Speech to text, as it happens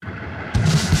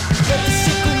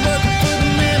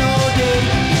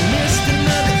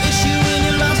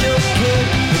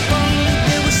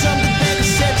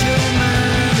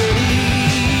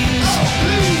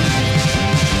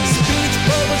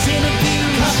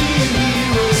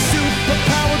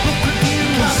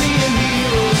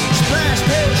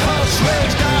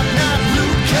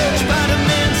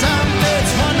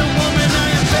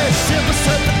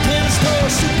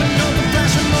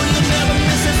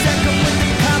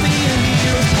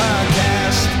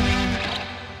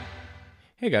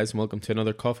Hey guys, and welcome to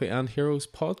another Coffee and Heroes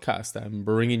podcast. I'm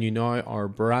bringing you now our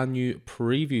brand new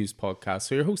previews podcast.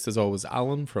 So your host is always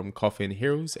Alan from Coffee and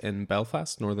Heroes in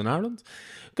Belfast, Northern Ireland.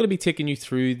 I'm going to be taking you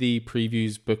through the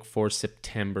previews book for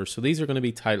September. So these are going to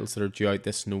be titles that are due out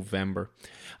this November.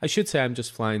 I should say I'm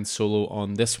just flying solo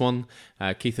on this one.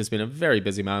 Keith has been a very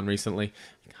busy man recently.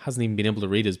 Hasn't even been able to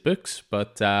read his books,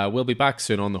 but we'll be back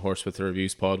soon on the horse with the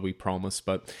reviews pod, we promise.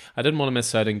 But I didn't want to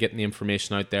miss out on getting the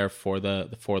information out there for the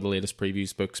latest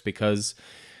previews books because,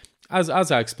 as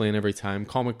I explain every time,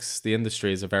 comics, the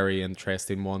industry is a very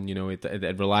interesting one. You know,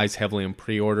 it relies heavily on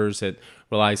pre-orders. It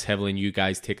relies heavily on you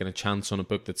guys taking a chance on a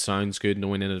book that sounds good,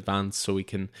 knowing in advance, so we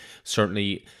can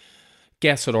certainly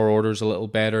guess at our orders a little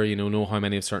better, know how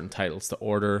many of certain titles to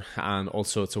order, and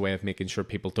also it's a way of making sure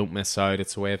people don't miss out.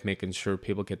 It's a way of making sure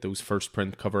people get those first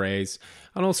print cover A's,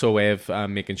 and also a way of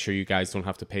making sure you guys don't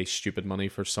have to pay stupid money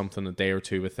for something a day or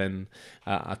two within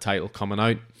a title coming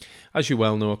out. As you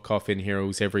well know at Coffee and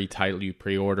Heroes, every title you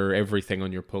pre-order, everything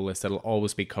on your pull list, it'll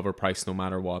always be cover price no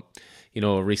matter what.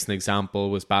 A recent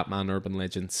example was Batman Urban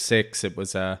Legends 6.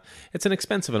 It's an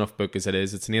expensive enough book as it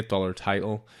is. It's an $8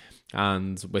 title.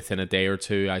 And within a day or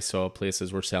two, I saw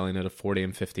places were selling it at £40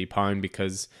 and £50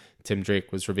 because Tim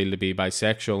Drake was revealed to be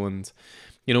bisexual. And,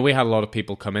 we had a lot of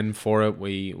people come in for it.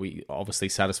 We obviously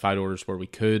satisfied orders where we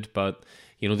could, but,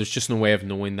 there's just no way of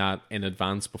knowing that in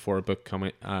advance before a book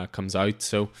comes out.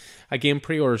 So, again,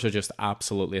 pre-orders are just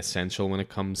absolutely essential when it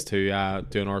comes to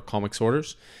doing our comics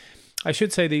orders. I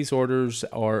should say these orders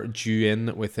are due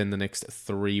in within the next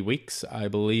 3 weeks. I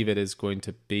believe it is going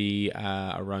to be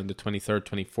around the 23rd,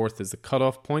 24th is the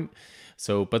cutoff point.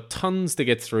 So, but tons to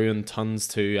get through and tons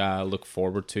to look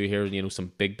forward to here.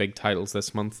 Some big titles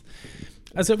this month.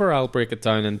 As ever, I'll break it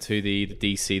down into the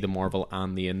DC, the Marvel,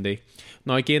 and the Indie.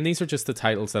 Now, again, these are just the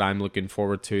titles that I'm looking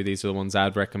forward to. These are the ones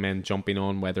I'd recommend jumping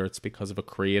on, whether it's because of a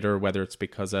creator, whether it's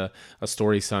because a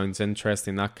story sounds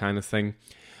interesting, that kind of thing.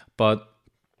 But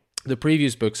the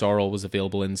previews books are always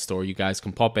available in store. You guys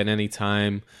can pop in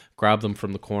anytime, grab them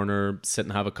from the corner, sit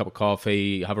and have a cup of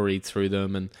coffee, have a read through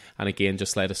them, and again,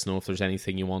 just let us know if there's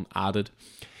anything you want added.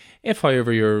 If,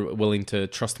 however, you're willing to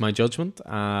trust my judgment,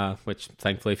 which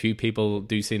thankfully a few people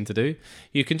do seem to do,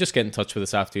 you can just get in touch with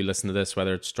us after you listen to this,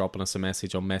 whether it's dropping us a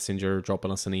message on Messenger, dropping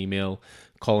us an email,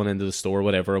 calling into the store,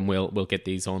 whatever, and we'll get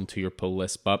these onto your pull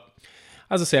list. But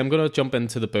as I say, I'm going to jump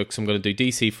into the books. I'm going to do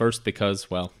DC first because,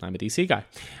 well, I'm a DC guy.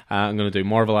 I'm going to do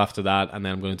Marvel after that, and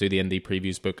then I'm going to do the indie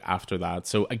previews book after that.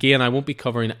 So again, I won't be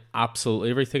covering absolutely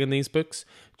everything in these books,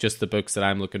 just the books that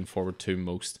I'm looking forward to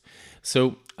most.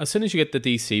 So as soon as you get the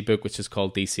DC book, which is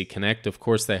called DC Connect, of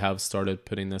course they have started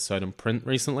putting this out in print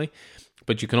recently,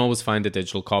 but you can always find a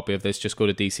digital copy of this. Just go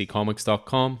to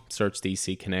dccomics.com, search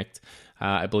DC Connect.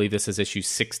 I believe this is issue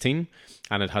 16,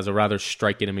 and it has a rather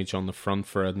striking image on the front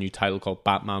for a new title called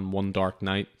Batman One Dark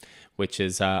Knight, which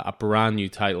is a brand new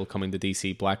title coming to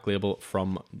DC Black Label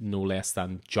from no less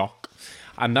than Jock.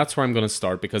 And that's where I'm going to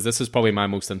start because this is probably my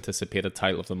most anticipated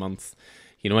title of the month.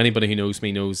 Anybody who knows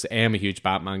me knows A, I'm a huge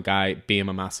Batman guy, B, I'm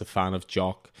a massive fan of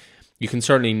Jock. You can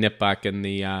certainly nip back in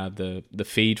the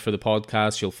feed for the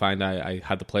podcast. You'll find I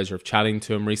had the pleasure of chatting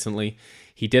to him recently.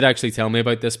 He did actually tell me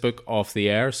about this book off the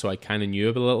air, so I kind of knew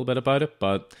a little bit about it,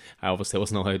 but I obviously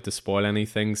wasn't allowed to spoil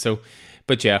anything.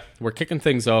 But yeah, we're kicking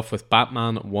things off with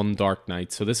Batman One Dark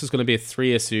Knight. So this is going to be a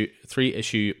three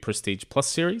issue Prestige Plus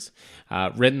series,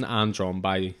 written and drawn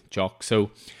by Jock.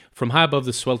 So from high above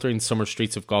the sweltering summer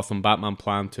streets of Gotham, Batman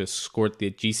planned to escort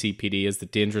the GCPD as the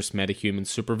dangerous metahuman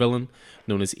supervillain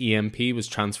known as EMP was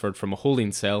transferred from a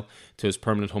holding cell to his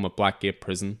permanent home at Blackgate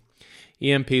Prison.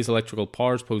 EMP's electrical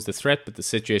powers posed a threat, but the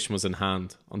situation was in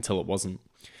hand, until it wasn't.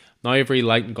 Now every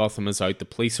light in Gotham is out, the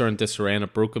police are in disarray, and a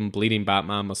broken, bleeding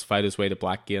Batman must fight his way to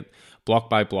Blackgate, block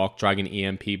by block, dragging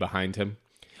EMP behind him.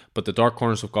 But the dark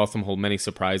corners of Gotham hold many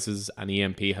surprises, and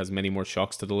EMP has many more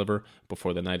shocks to deliver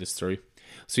before the night is through.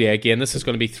 So yeah, again, this is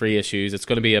going to be 3 issues. It's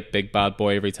going to be a big bad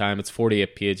boy every time. It's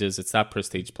 48 pages. It's that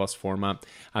Prestige Plus format.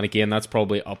 And again, that's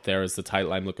probably up there as the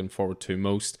title I'm looking forward to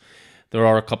most. There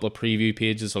are a couple of preview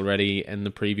pages already in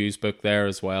the previews book there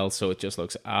as well, so it just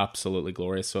looks absolutely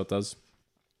glorious, so it does.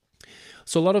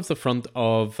 So a lot of the front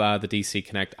of the DC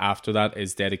Connect after that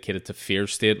is dedicated to Fear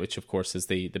State, which of course is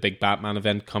the big Batman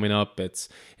event coming up. It's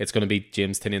going to be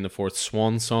James Tynion IV's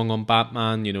swan song on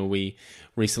Batman. We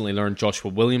recently learned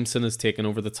Joshua Williamson has taken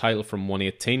over the title from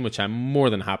 118, which I'm more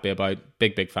than happy about.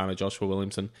 Big fan of Joshua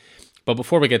Williamson. But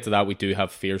before we get to that, we do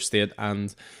have Fear State,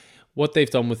 and what they've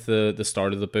done with the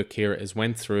start of the book here is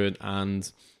went through it and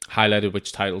highlighted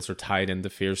which titles are tied into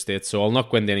Fear State. So I'll not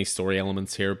go into any story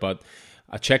elements here, but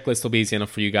a checklist will be easy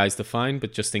enough for you guys to find.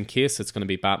 But just in case, it's going to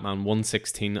be Batman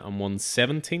 116 and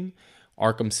 117,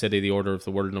 Arkham City, The Order of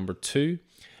the World number 2,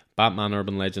 Batman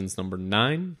Urban Legends number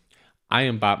 9, I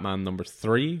Am Batman number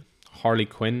 3, Harley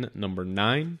Quinn number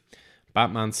 9,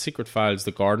 Batman Secret Files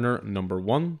The Gardener number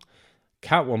 1,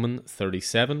 Catwoman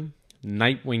 37,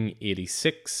 Nightwing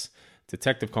 86,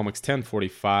 Detective Comics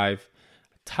 1045,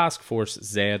 Task Force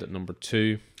Z number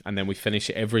 2, and then we finish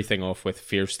everything off with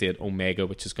Fear State Omega,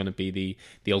 which is going to be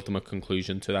the ultimate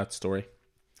conclusion to that story.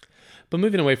 But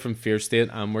moving away from Fear State,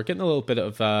 we're getting a little bit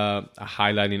of a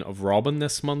highlighting of Robin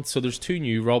this month. So there's 2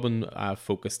 new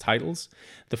Robin-focused titles.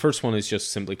 The first one is just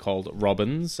simply called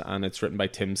Robins, and it's written by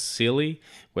Tim Seeley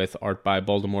with art by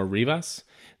Baltimore Rivas.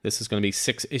 This is going to be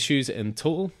 6 issues in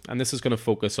total, and this is going to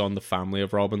focus on the family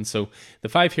of Robin. So the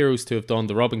 5 heroes to have donned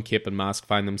the Robin cape and mask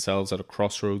find themselves at a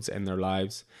crossroads in their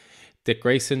lives. Dick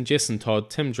Grayson, Jason Todd,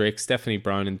 Tim Drake, Stephanie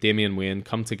Brown, and Damian Wayne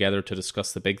come together to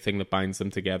discuss the big thing that binds them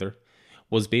together.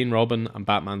 Was being Robin and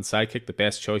Batman's sidekick the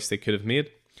best choice they could have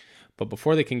made? But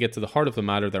before they can get to the heart of the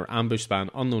matter, they're ambushed by an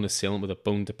unknown assailant with a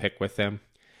bone to pick with them.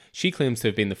 She claims to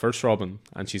have been the first Robin,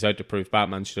 and she's out to prove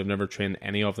Batman should have never trained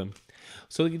any of them.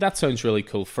 So that sounds really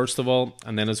cool, first of all,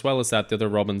 and then as well as that, the other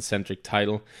Robin-centric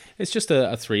title. It's just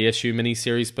a 3-issue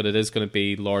miniseries, but it is going to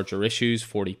be larger issues,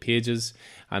 40 pages,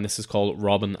 and this is called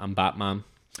Robin and Batman.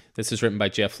 This is written by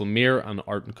Jeff Lemire and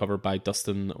art and cover by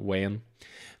Dustin Wayne.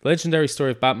 The legendary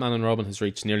story of Batman and Robin has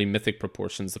reached nearly mythic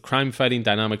proportions. The crime-fighting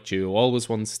dynamic duo, always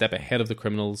one step ahead of the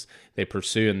criminals they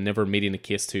pursue and never meeting a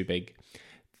case too big.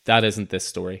 That isn't this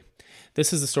story.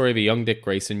 This is the story of a young Dick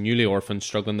Grayson, newly orphaned,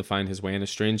 struggling to find his way in a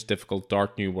strange, difficult,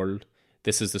 dark new world.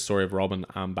 This is the story of Robin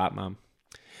and Batman.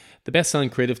 The best-selling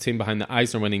creative team behind the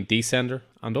Eisner-winning Descender,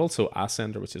 and also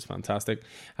Ascender, which is fantastic,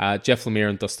 Jeff Lemire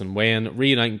and Dustin Wayne,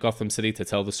 reunite in Gotham City to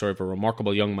tell the story of a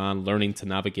remarkable young man learning to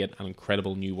navigate an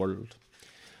incredible new world.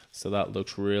 So that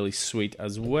looks really sweet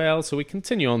as well. So we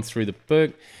continue on through the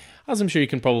book. As I'm sure you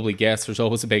can probably guess, there's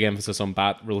always a big emphasis on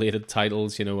Bat-related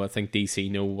titles. You know, I think DC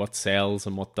know what sells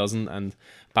and what doesn't, and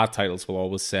Bat titles will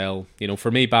always sell. You know,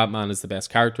 for me, Batman is the best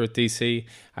character at DC.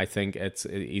 I think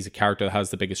he's a character that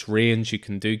has the biggest range. You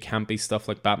can do campy stuff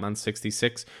like Batman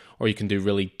 66, or you can do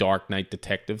really Dark Knight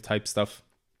detective type stuff.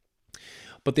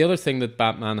 But the other thing that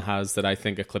Batman has that I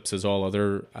think eclipses all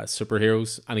other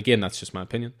superheroes, and again, that's just my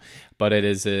opinion, but it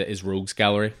is Rogues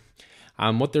Gallery.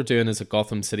 And what they're doing is a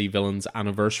Gotham City Villains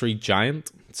Anniversary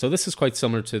Giant. So this is quite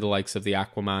similar to the likes of the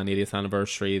Aquaman 80th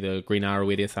Anniversary, the Green Arrow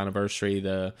 80th Anniversary,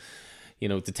 the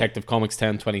Detective Comics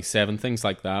 1027, things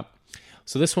like that.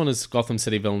 So this one is Gotham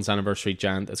City Villains Anniversary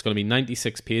Giant. It's going to be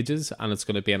 96 pages, and it's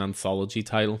going to be an anthology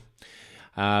title.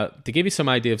 To give you some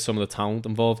idea of some of the talent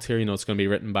involved here, it's going to be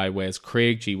written by Wes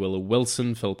Craig, G. Willow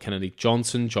Wilson, Philip Kennedy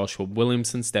Johnson, Joshua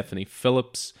Williamson, Stephanie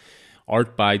Phillips,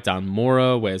 art by Dan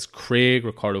Mora, Wes Craig,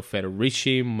 Riccardo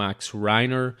Federici, Max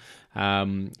Reiner,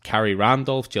 Carrie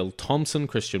Randolph, Jill Thompson,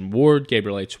 Christian Ward,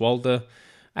 Gabriel H. Walda.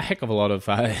 A heck of a lot of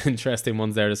interesting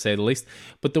ones there, to say the least.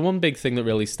 But the one big thing that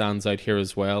really stands out here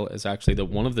as well is actually that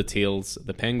one of the tales,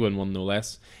 the Penguin one no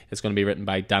less, is going to be written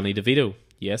by Danny DeVito.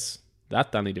 Yes,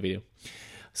 that Danny DeVito.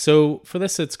 So for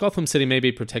this, it's Gotham City may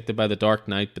be protected by the Dark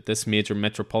Knight, but this major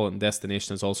metropolitan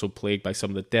destination is also plagued by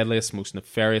some of the deadliest, most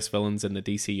nefarious villains in the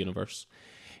DC universe.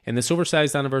 In this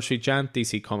oversized anniversary giant,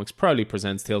 DC Comics proudly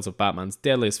presents tales of Batman's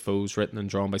deadliest foes, written and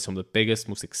drawn by some of the biggest,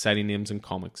 most exciting names in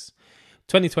comics.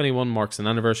 2021 marks an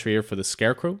anniversary year for the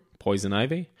Scarecrow, Poison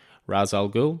Ivy, Ra's al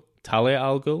Ghul, Talia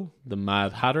al Ghul, the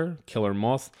Mad Hatter, Killer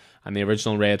Moth, and the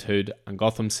original Red Hood, and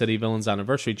Gotham City Villains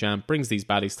Anniversary Giant brings these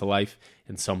baddies to life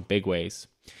in some big ways.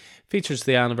 Features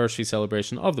the anniversary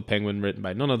celebration of the Penguin, written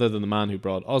by none other than the man who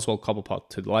brought Oswald Cobblepot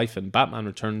to life in Batman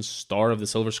Returns, star of the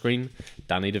silver screen,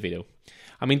 Danny DeVito.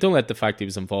 I mean, don't let the fact he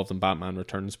was involved in Batman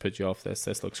Returns put you off this.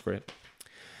 This looks great.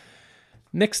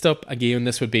 Next up, again,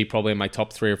 this would be probably my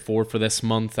top 3 or 4 for this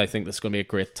month. I think this is going to be a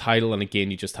great title, and again,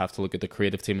 you just have to look at the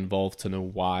creative team involved to know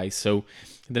why. So,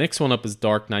 the next one up is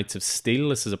Dark Knights of Steel.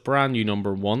 This is a brand new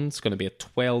number 1. It's going to be a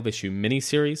 12-issue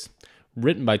miniseries,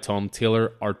 written by Tom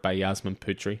Taylor, art by Yasmin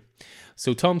Putri.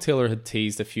 So, Tom Taylor had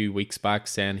teased a few weeks back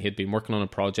saying he had been working on a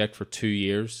project for 2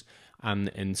 years, and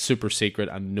in super secret,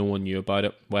 and no one knew about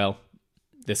it. Well,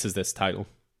 this is this title.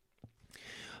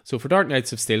 So for Dark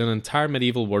Knights of Steel, an entire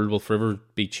medieval world will forever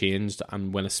be changed,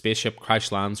 and when a spaceship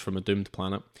crash lands from a doomed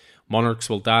planet,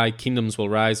 monarchs will die, kingdoms will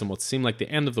rise, and what seemed like the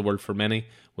end of the world for many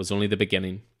was only the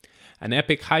beginning. An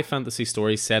epic high fantasy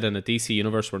story set in a DC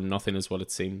universe where nothing is what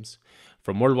it seems.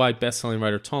 From worldwide best-selling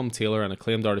writer Tom Taylor and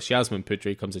acclaimed artist Yasmin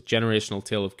Putri comes a generational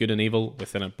tale of good and evil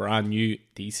within a brand new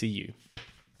DCU.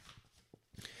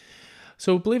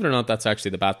 So believe it or not, that's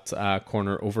actually the Bat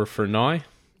corner over for now.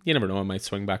 you never know, I might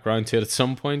swing back around to it at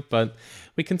some point. But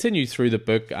we continue through the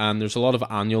book, and there's a lot of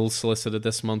annuals solicited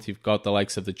this month. You've got the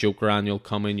likes of the Joker annual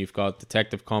coming. You've got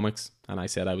Detective Comics, and I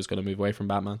said I was going to move away from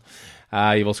Batman.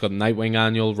 You've also got Nightwing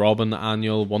annual, Robin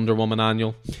annual, Wonder Woman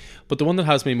annual. But the one that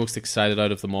has me most excited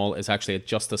out of them all is actually a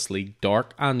Justice League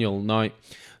Dark annual. Now,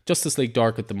 Justice League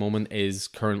Dark at the moment is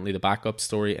currently the backup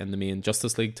story in the main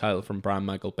Justice League title from Brian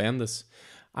Michael Bendis.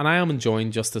 And I am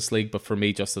enjoying Justice League, but for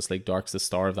me, Justice League Dark's the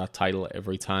star of that title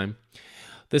every time.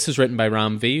 This is written by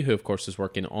Ram V, who of course is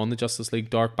working on the Justice League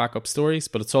Dark backup stories,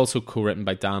 but it's also co-written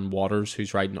by Dan Waters,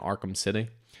 who's writing Arkham City.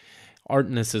 Art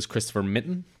in this is Christopher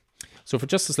Mitten. So for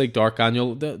Justice League Dark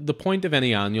Annual, the point of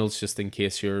any annuals, just in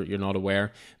case you're not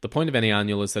aware, the point of any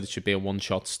annual is that it should be a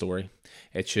one-shot story.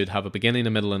 It should have a beginning,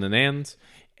 a middle, and an end.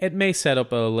 It may set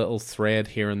up a little thread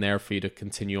here and there for you to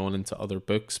continue on into other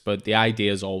books, but the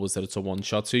idea is always that it's a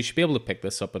one-shot, so you should be able to pick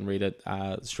this up and read it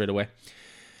straight away.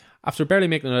 After barely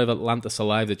making it out of Atlantis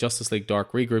alive, the Justice League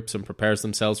Dark regroups and prepares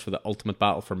themselves for the ultimate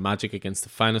battle for magic against the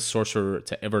finest sorcerer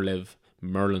to ever live,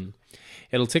 Merlin.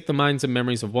 It'll take the minds and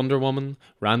memories of Wonder Woman,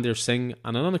 Randir Singh,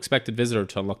 and an unexpected visitor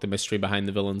to unlock the mystery behind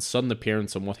the villain's sudden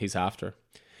appearance and what he's after.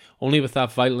 Only with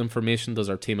that vital information does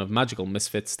our team of magical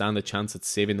misfits stand a chance at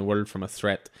saving the world from a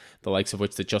threat, the likes of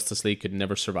which the Justice League could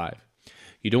never survive.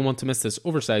 You don't want to miss this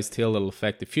oversized tale that'll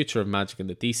affect the future of magic in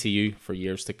the DCU for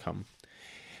years to come.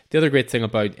 The other great thing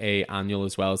about a annual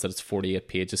as well is that it's 48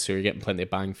 pages, so you're getting plenty of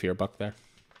bang for your buck there.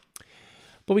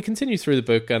 But we continue through the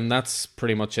book, and that's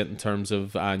pretty much it in terms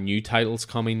of new titles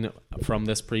coming from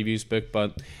this previews book,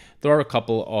 but there are a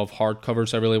couple of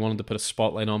hardcovers I really wanted to put a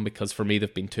spotlight on because for me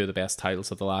they've been two of the best titles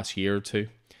of the last year or two.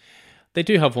 They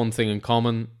do have one thing in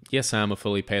common. Yes, I am a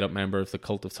fully paid up member of the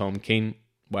Cult of Tom King.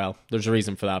 Well, there's a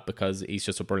reason for that because he's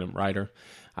just a brilliant writer.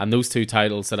 And those two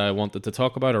titles that I wanted to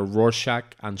talk about are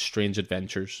Rorschach and Strange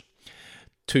Adventures.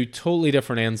 Two totally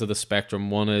different ends of the spectrum.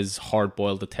 One is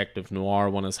hard-boiled detective noir,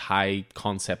 one is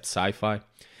high-concept sci-fi.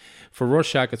 For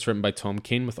Rorschach, it's written by Tom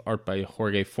King with art by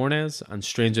Jorge Fornes, and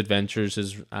Strange Adventures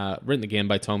is written again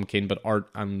by Tom King, but art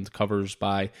and covers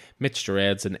by Mitch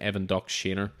Gerads and Evan Doc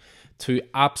Shaner. Two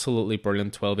absolutely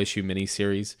brilliant 12-issue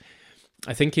miniseries.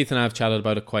 I think Keith and I have chatted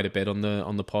about it quite a bit on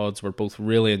the pods. We're both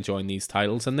really enjoying these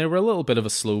titles, and they were a little bit of a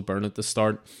slow burn at the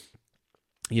start.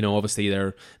 You know, obviously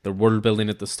they're world building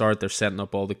at the start. They're setting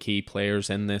up all the key players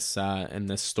in this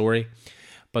story.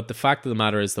 But the fact of the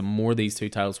matter is, the more these two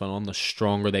titles went on, the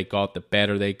stronger they got, the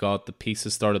better they got, the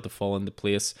pieces started to fall into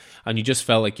place, and you just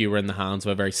felt like you were in the hands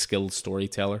of a very skilled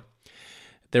storyteller.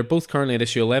 They're both currently at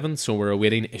issue 11, so we're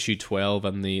awaiting issue 12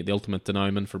 and the ultimate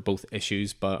denouement for both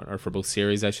issues, or for both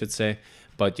series, I should say.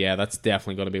 But yeah, that's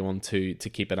definitely going to be one to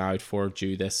keep an eye out for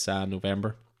due this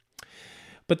November.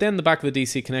 But then the back of the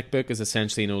DC Connect book is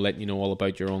essentially, letting you know all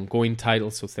about your ongoing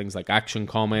titles. So things like Action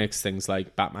Comics, things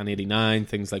like Batman 89,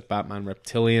 things like Batman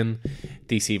Reptilian,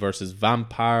 DC vs.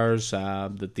 Vampires,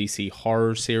 the DC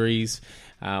Horror series.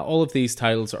 All of these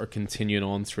titles are continuing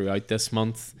on throughout this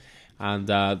month. And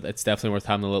it's definitely worth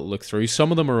having a little look through.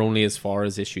 Some of them are only as far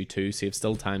as issue 2, so you have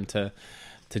still time to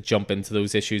jump into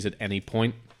those issues at any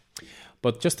point.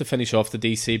 But just to finish off the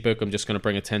DC book, I'm just going to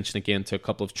bring attention again to a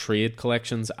couple of trade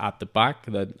collections at the back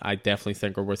that I definitely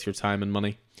think are worth your time and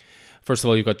money. First of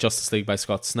all, you've got Justice League by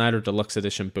Scott Snyder, Deluxe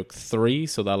Edition Book 3,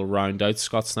 so that'll round out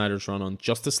Scott Snyder's run on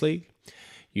Justice League.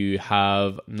 You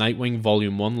have Nightwing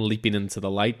Volume 1, Leaping into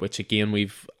the Light, which again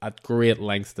we've at great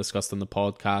length discussed on the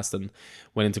podcast and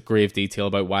went into grave detail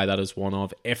about why that is one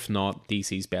of, if not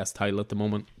DC's best title at the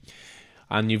moment.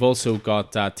 And you've also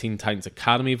got Teen Titans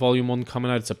Academy Volume 1 coming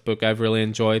out. It's a book I've really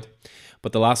enjoyed.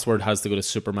 But the last word has to go to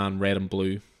Superman Red and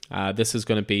Blue. This is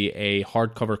going to be a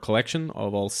hardcover collection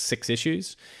of all 6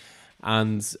 issues.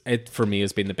 And it, for me,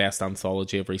 has been the best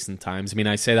anthology of recent times. I mean,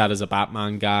 I say that as a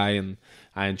Batman guy, and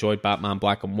I enjoyed Batman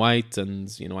Black and White, and,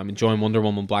 I'm enjoying Wonder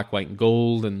Woman Black, White and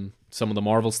Gold, and some of the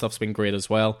Marvel stuff's been great as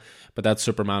well. But that's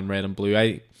Superman Red and Blue.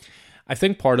 I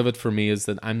think part of it for me is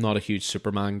that I'm not a huge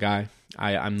Superman guy.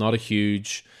 I'm not a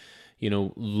huge,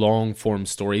 long form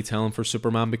storytelling for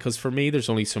Superman, because for me, there's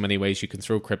only so many ways you can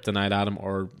throw kryptonite at him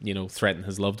or, threaten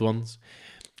his loved ones.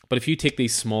 But if you take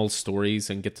these small stories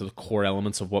and get to the core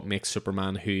elements of what makes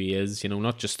Superman who he is,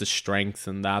 not just the strength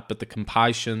and that, but the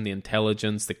compassion, the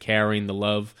intelligence, the caring, the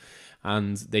love,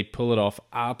 and they pull it off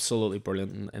absolutely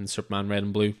brilliant in Superman Red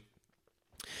and Blue.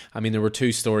 I mean, there were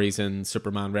 2 stories in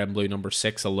Superman Red and Blue number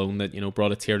 6 alone that,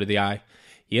 brought a tear to the eye.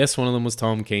 Yes, one of them was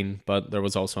Tom King, but there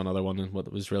was also another one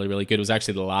that was really, really good. It was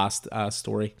actually the last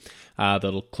story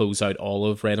that'll close out all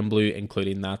of Red and Blue,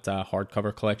 including that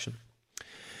hardcover collection.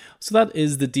 So that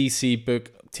is the DC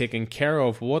book taken care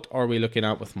of. What are we looking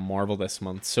at with Marvel this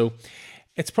month? So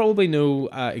It's probably no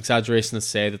exaggeration to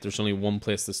say that there's only one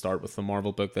place to start with the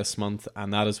Marvel book this month,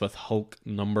 and that is with Hulk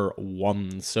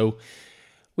 #1. So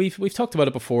we've talked about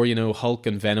it before. Hulk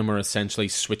and Venom are essentially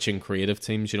switching creative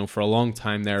teams. For a long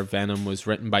time there, Venom was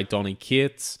written by Donny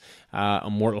Cates.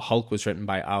 Immortal Hulk was written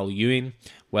by Al Ewing.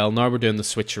 Well, now we're doing the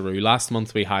switcheroo. Last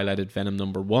month we highlighted Venom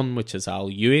 #1, which is Al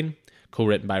Ewing,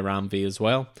 co-written by Ram V as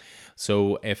well.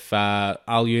 So if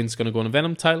Al Ewing's going to go on a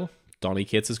Venom title, Donny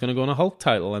Cates is going to go on a Hulk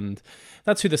title, and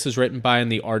that's who this is written by,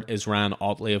 and the art is Ran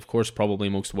Otley, of course, probably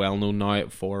most well-known now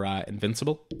for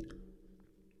Invincible.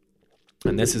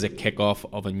 And this is a kickoff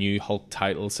of a new Hulk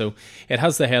title. So it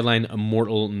has the headline,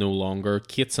 Immortal No Longer.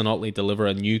 Cates and Otley deliver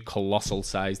a new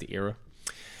colossal-sized era.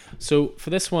 So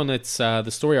for this one, it's the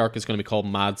story arc is going to be called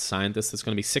Mad Scientist. It's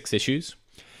going to be 6 issues.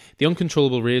 The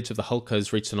uncontrollable rage of the Hulk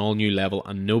has reached an all-new level,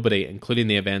 and nobody, including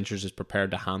the Avengers, is prepared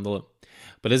to handle it.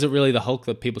 But is it really the Hulk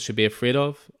that people should be afraid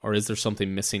of, or is there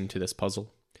something missing to this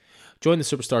puzzle? Join the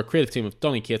superstar creative team of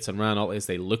Donny Cates and Ran Otley as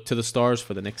they look to the stars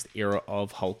for the next era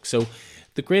of Hulk. So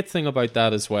the great thing about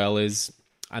that as well is,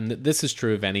 and this is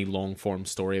true of any long-form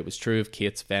story, it was true of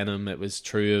Cates' Venom, it was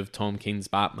true of Tom King's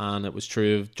Batman, it was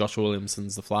true of Joshua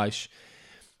Williamson's The Flash.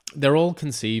 They're all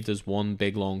conceived as one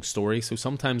big long story, so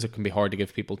sometimes it can be hard to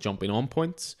give people jumping on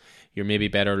points. You're maybe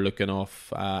better looking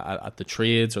off at the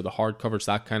trades or the hardcovers,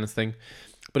 that kind of thing.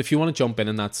 But if you want to jump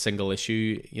in that single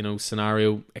issue,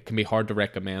 scenario, it can be hard to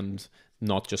recommend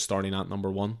not just starting at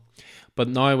 #1. But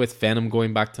now with Venom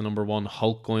going back to #1,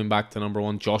 Hulk going back to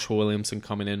 #1, Joshua Williamson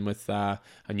coming in with a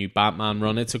new Batman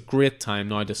run, it's a great time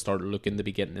now to start looking to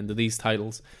be getting into these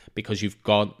titles, because you've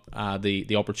got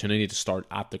the opportunity to start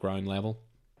at the ground level.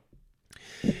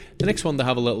 The next one to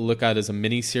have a little look at is a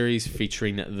mini-series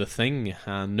featuring The Thing.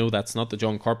 And no, that's not the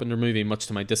John Carpenter movie, much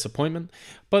to my disappointment,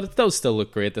 but it does still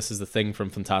look great. This is The Thing from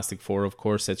Fantastic Four, of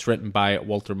course. It's written by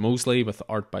Walter Mosley with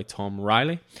art by Tom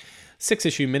Riley.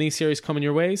 6-issue mini-series coming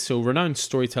your way. So renowned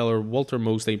storyteller Walter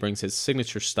Mosley brings his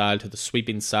signature style to the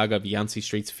sweeping saga of Yancey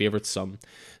Street's favourite son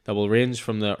that will range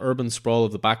from the urban sprawl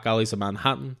of the back alleys of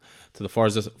Manhattan to the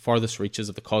farthest reaches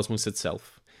of the cosmos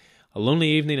itself. A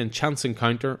lonely evening and chance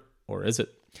encounter, or is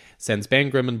it, sends Ben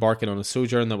Grimm embarking on a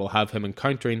sojourn that will have him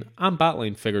encountering and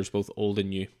battling figures both old and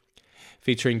new.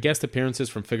 Featuring guest appearances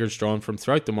from figures drawn from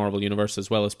throughout the Marvel Universe, as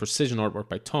well as precision artwork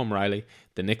by Tom Riley,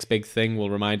 the next big thing will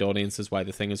remind audiences why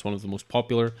the Thing is one of the most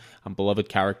popular and beloved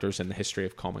characters in the history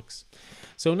of comics.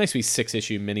 So a nice wee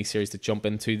 6-issue miniseries to jump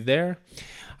into there.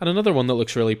 And another one that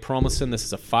looks really promising, this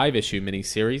is a 5-issue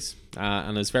miniseries,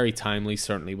 and is very timely,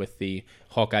 certainly with the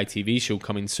Hawkeye TV show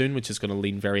coming soon, which is going to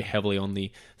lean very heavily on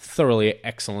the thoroughly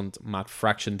excellent Matt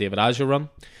Fraction David Aja run,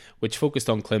 which focused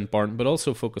on Clint Barton, but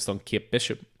also focused on Kate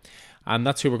Bishop. And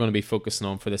that's who we're going to be focusing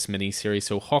on for this mini-series.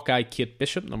 So Hawkeye Kate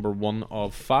Bishop, #1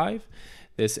 of 5.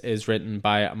 This is written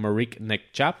by Marieke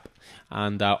Nick Jap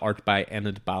and art by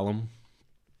Enid Ballum.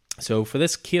 So for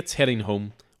this, Kate's heading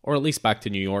home, or at least back to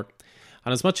New York.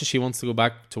 And as much as she wants to go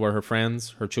back to where her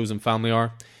friends, her chosen family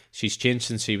are, she's changed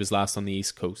since she was last on the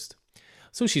East Coast.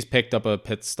 So she's picked up a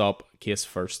pit stop case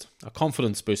first, a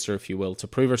confidence booster if you will, to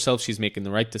prove herself she's making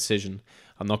the right decision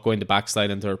and not going to backslide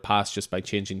into her past just by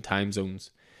changing time zones.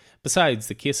 Besides,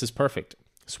 the case is perfect.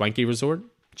 Swanky resort?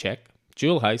 Check.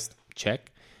 Jewel heist?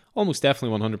 Check. Almost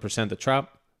definitely 100% a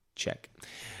trap? Check.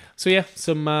 So yeah,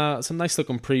 some nice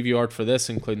looking preview art for this,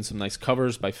 including some nice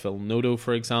covers by Phil Noto,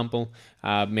 for example.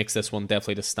 Makes this one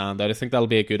definitely to stand out. I think that'll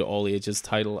be a good all ages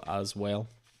title as well.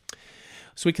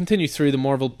 So we continue through the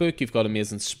Marvel book. You've got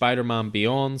Amazing Spider-Man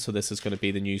Beyond. So this is going to be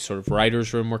the new sort of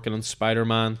writer's room working on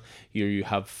Spider-Man. You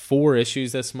have 4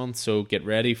 issues this month, so get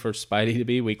ready for Spidey to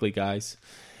be weekly, guys.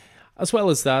 As well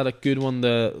as that, a good one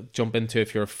to jump into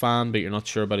if you're a fan but you're not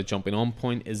sure about a jumping on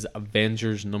point is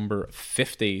Avengers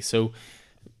 #50. So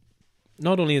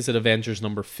not only is it Avengers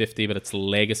 #50, but it's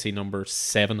Legacy number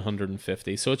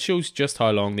 750. So it shows just how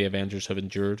long the Avengers have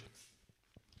endured.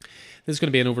 This is going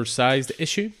to be an oversized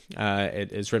issue.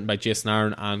 It is written by Jason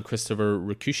Aaron and Christopher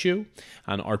Ricciuccio,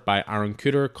 and art by Aaron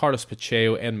Cooter, Carlos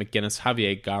Pacheco, Ed McGuinness,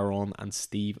 Javier Garron, and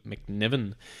Steve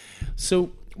McNiven.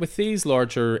 So with these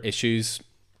larger issues,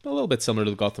 a little bit similar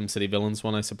to the Gotham City Villains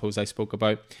one I suppose I spoke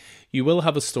about, you will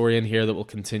have a story in here that will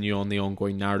continue on the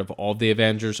ongoing narrative of the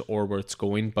Avengers or where it's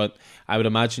going, but I would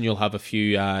imagine you'll have a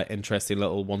few interesting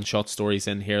little one-shot stories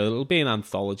in here. It'll be an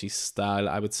anthology style,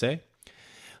 I would say.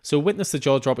 So witness the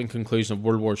jaw-dropping conclusion of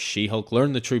World War She-Hulk,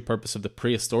 learn the true purpose of the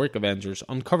prehistoric Avengers,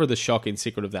 uncover the shocking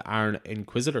secret of the Iron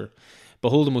Inquisitor,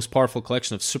 Behold the most powerful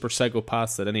collection of super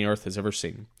psychopaths that any Earth has ever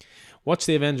seen. Watch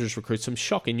the Avengers recruit some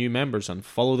shocking new members and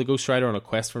follow the Ghost Rider on a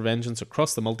quest for vengeance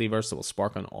across the multiverse that will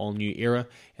spark an all-new era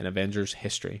in Avengers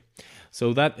history.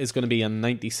 So that is going to be a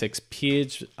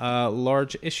 96-page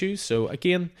large issue. So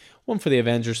again, one for the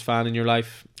Avengers fan in your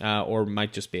life, or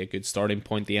might just be a good starting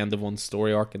point, the end of one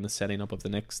story arc and the setting up of the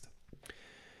next.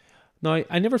 Now,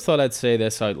 I never thought I'd say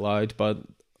this out loud, but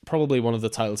probably one of the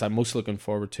titles I'm most looking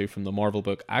forward to from the Marvel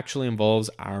book actually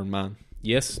involves Iron Man.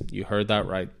 Yes, you heard that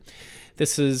right.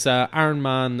 This is Iron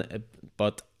Man,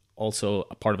 but also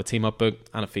a part of a team-up book,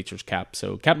 and it features Cap.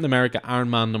 So Captain America, Iron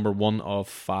Man, number 1 of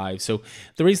 5. So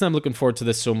the reason I'm looking forward to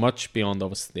this so much, beyond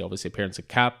obviously the obvious appearance of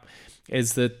Cap,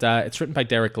 is that it's written by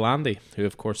Derek Landy, who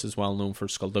of course is well known for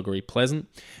Skullduggery Pleasant,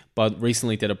 but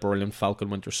recently did a brilliant Falcon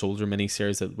Winter Soldier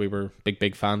miniseries that we were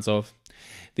big fans of.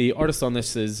 The artist on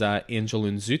this is Angel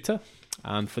Unzuta.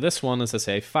 And for this one, as I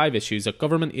say, 5 issues, a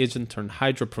government agent turned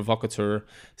Hydra provocateur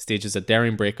stages a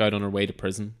daring breakout on her way to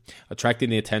prison, attracting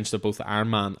the attention of both Iron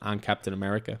Man and Captain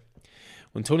America.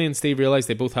 When Tony and Steve realize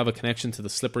they both have a connection to the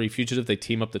slippery fugitive, they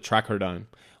team up to track her down,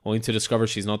 only to discover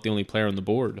she's not the only player on the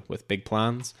board, with big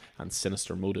plans and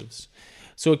sinister motives.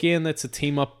 So again, it's a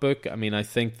team-up book. I mean, I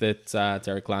think that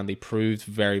Derek Landy proved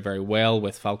very well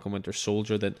with Falcon Winter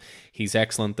Soldier that he's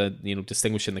excellent at,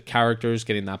 distinguishing the characters,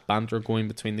 getting that banter going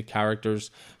between the characters.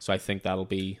 So I think that'll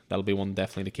be one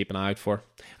definitely to keep an eye out for.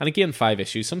 And again, 5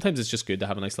 issues. Sometimes it's just good to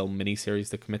have a nice little mini-series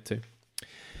to commit to.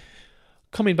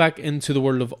 Coming back into the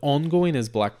world of ongoing is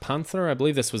Black Panther. I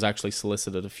believe this was actually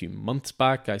solicited a few months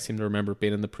back. I seem to remember it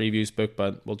being in the previews book,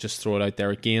 but we'll just throw it out there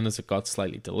again as it got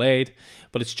slightly delayed.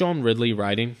 But it's John Ridley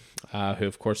writing, who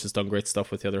of course has done great stuff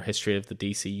with the other history of the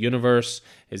DC Universe,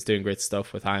 is doing great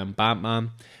stuff with I Am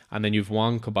Batman. And then you've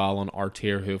Juan Cabal on art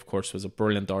here, who of course was a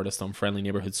brilliant artist on Friendly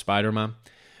Neighborhood Spider-Man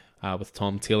with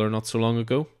Tom Taylor not so long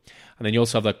ago. And then you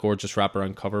also have that gorgeous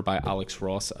wraparound cover by Alex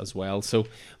Ross as well. So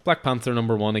Black Panther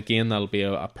number 1, again, that'll be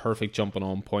a perfect jumping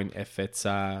on point if it's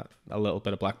a little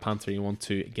bit of Black Panther you want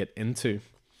to get into.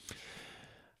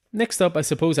 Next up, I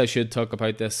suppose I should talk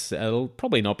about this. It'll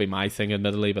probably not be my thing,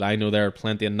 admittedly, but I know there are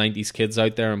plenty of 90s kids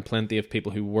out there and plenty of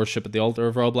people who worship at the altar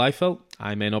of Rob Liefeld.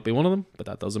 I may not be one of them, but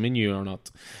that doesn't mean you are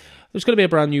not. There's going to be a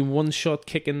brand new one-shot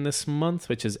kicking this month,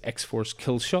 which is X-Force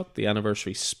Killshot, the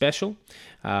anniversary special,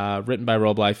 written by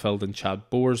Rob Liefeld and Chad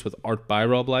Bowers with art by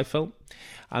Rob Liefeld.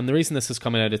 And the reason this is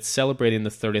coming out, it's celebrating the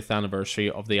 30th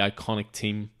anniversary of the iconic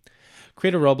team.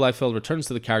 Creator Rob Liefeld returns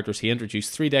to the characters he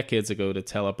introduced 3 decades ago to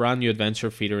tell a brand new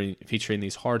adventure featuring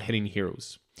these hard-hitting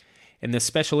heroes. In this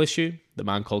special issue, the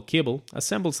man called Cable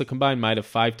assembles the combined might of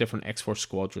 5 different X-Force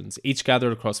squadrons, each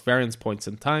gathered across various points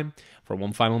in time for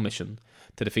one final mission: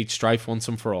 to defeat Strife once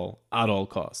and for all, at all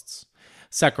costs.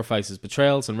 Sacrifices,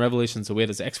 betrayals, and revelations await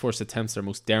as X-Force attempts their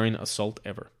most daring assault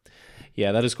ever.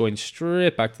 Yeah, that is going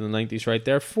straight back to the 90s right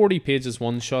there. 40 pages,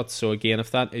 one shot. So again,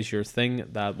 if that is your thing,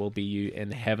 that will be you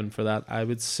in heaven for that, I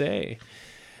would say.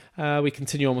 We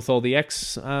continue on with all the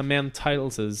X-Men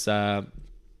titles as,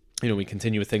 we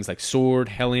continue with things like Sword,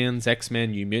 Hellions,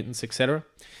 X-Men, New Mutants, etc.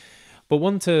 But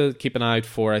one to keep an eye out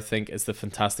for, I think, is the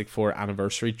Fantastic Four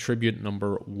Anniversary Tribute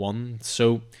number 1.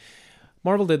 So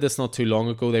Marvel did this not too long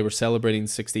ago. They were celebrating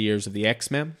 60 years of the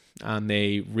X-Men, and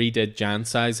they redid Giant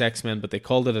Size X-Men, but they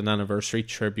called it an Anniversary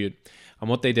Tribute. And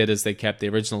what they did is they kept the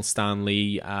original Stan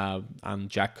Lee and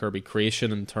Jack Kirby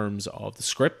creation in terms of the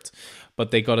script,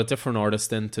 but they got a different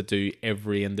artist in to do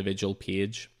every individual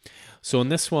page. So in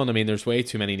this one, I mean, there's way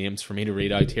too many names for me to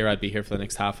read out here. I'd be here for the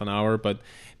next half an hour, but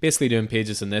basically doing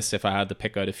pages in this, if I had to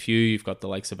pick out a few, you've got the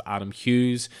likes of Adam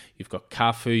Hughes, you've got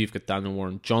Cafu, you've got Daniel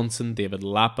Warren Johnson, David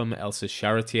Lapham, Elsa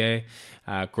Charretier,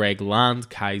 Greg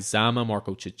Land, Kai Zama,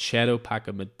 Marco Cicchetto,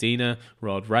 Paco Medina,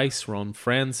 Rod Rice, Ron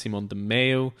Friend, Simon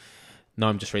DeMeo. Now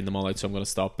I'm just reading them all out, so I'm going to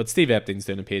stop. But Steve Epstein's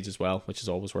doing a page as well, which is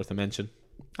always worth a mention.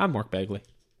 And Mark Begley.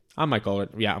 I might call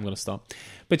it. Yeah, I'm going to stop.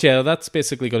 But yeah, that's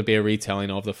basically going to be a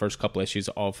retelling of the first couple issues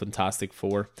of Fantastic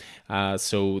Four.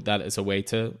 So that is a way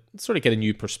to sort of get a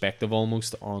new perspective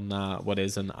almost on what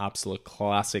is an absolute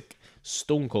classic,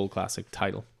 stone cold classic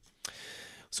title.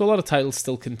 So a lot of titles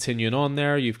still continuing on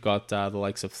there. You've got the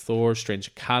likes of Thor, Strange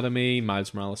Academy,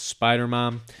 Miles Morales,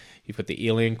 Spider-Man. You've got the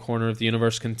Alien Corner of the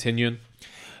Universe continuing.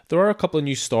 There are a couple of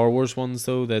new Star Wars ones,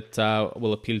 though, that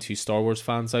will appeal to Star Wars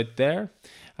fans out there.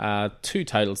 2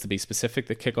 titles to be specific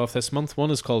that kick off this month.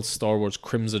 One is called Star Wars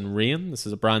Crimson Reign. This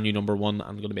is a brand new number 1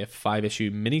 and going to be a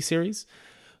 5-issue miniseries.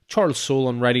 Charles Soule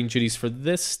on writing duties for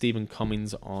this, Stephen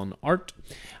Cummings on art.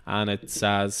 And it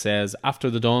says, after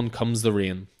the dawn comes the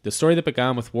rain. The story that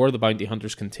began with War of the Bounty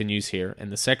Hunters continues here, in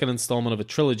the second installment of a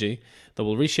trilogy that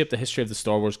will reshape the history of the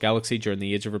Star Wars galaxy during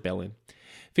the Age of Rebellion.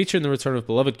 featuring the return of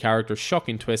beloved characters,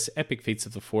 shocking twists, epic feats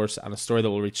of the Force, and a story that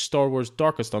will reach Star Wars'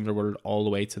 darkest underworld all the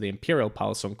way to the Imperial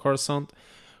Palace on Coruscant.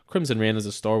 Crimson Reign is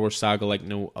a Star Wars saga like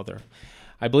no other.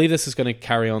 I believe this is going to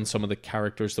carry on some of the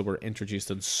characters that were introduced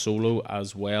in Solo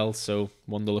as well, so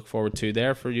one to look forward to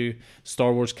there for you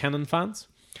Star Wars canon fans.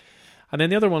 And then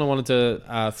the other one I wanted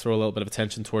to throw a little bit of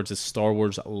attention towards is Star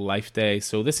Wars Life Day.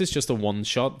 So this is just a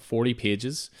one-shot, 40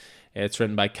 pages. It's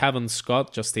written by Cavan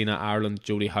Scott, Justina Ireland,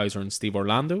 Jody Houser, and Steve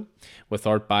Orlando, with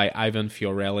art by Ivan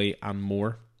Fiorelli and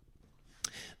more.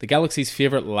 The galaxy's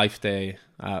favourite holiday,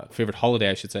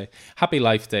 Happy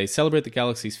Life Day. Celebrate the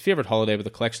galaxy's favourite holiday with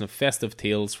a collection of festive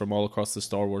tales from all across the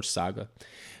Star Wars saga.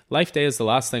 Life Day is the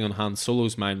last thing on Han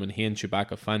Solo's mind when he and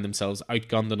Chewbacca find themselves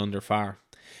outgunned and under fire.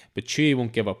 But Chewie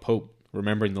won't give up hope,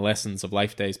 remembering the lessons of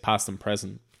Life Days past and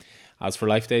present. As for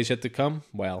Life Days yet to come,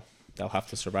 well, they'll have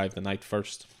to survive the night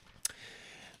first.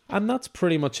 And that's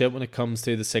pretty much it when it comes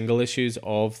to the single issues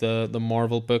of the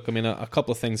Marvel book. I mean, a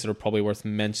couple of things that are probably worth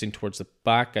mentioning towards the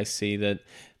back. I see that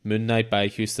Moon Knight by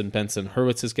Houston Benson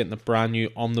Hurwitz is getting a brand new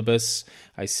omnibus.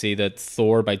 I see that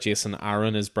Thor by Jason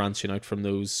Aaron is branching out from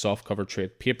those softcover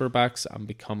trade paperbacks and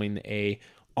becoming a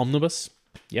omnibus.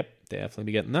 Yep, definitely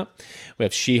be getting that. We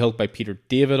have She-Hulk by Peter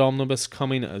David omnibus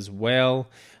coming as well.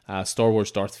 Star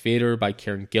Wars Darth Vader by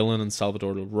Kieran Gillen and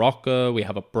Salvador Rocca. We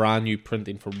have a brand new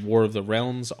printing for War of the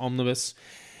Realms omnibus.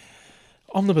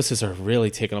 Omnibuses are really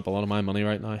taking up a lot of my money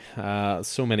right now.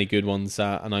 So many good ones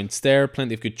announced there.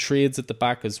 Plenty of good trades at the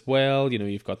back as well. You know,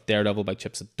 you've got Daredevil by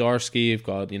Chip Zdarsky. You've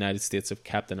got United States of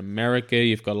Captain America.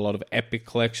 You've got a lot of epic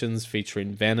collections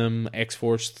featuring Venom,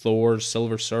 X-Force, Thor,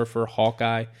 Silver Surfer,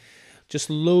 Hawkeye. Just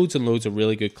loads and loads of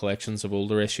really good collections of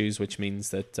older issues, which means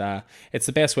that it's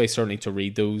the best way certainly to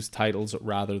read those titles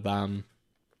rather than,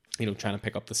 you know, trying to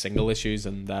pick up the single issues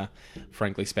and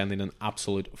frankly spending an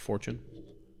absolute fortune.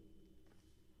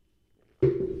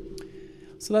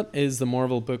 So that is the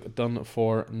Marvel book done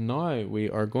for now. We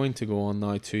are going to go on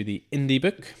now to the indie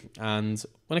book. And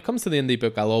when it comes to the indie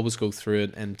book, I'll always go through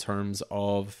it in terms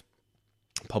of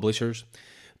publishers.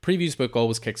 Previews book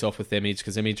always kicks off with Image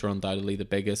because Image are undoubtedly the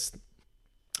biggest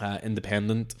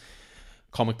independent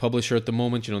comic publisher at the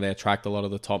moment. You know, they attract a lot of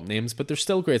the top names, but there's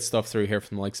still great stuff through here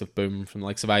from the likes of Boom, from the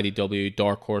likes of IDW,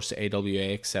 Dark Horse,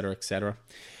 AWA, etc., etc.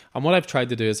 And what I've tried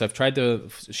to do is I've tried to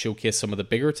showcase some of the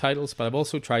bigger titles, but I've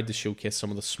also tried to showcase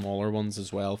some of the smaller ones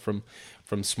as well from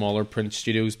smaller print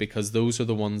studios, because those are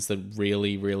the ones that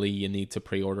really, really you need to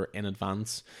pre-order in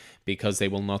advance because they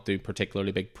will not do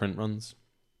particularly big print runs.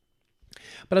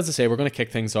 But as I say, we're going to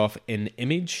kick things off in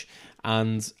Image.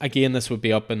 And again, this would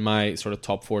be up in my sort of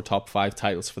top 4, top 5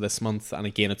 titles for this month. And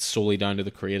again, it's solely down to the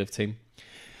creative team.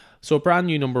 So a brand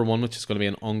new number 1, which is going to be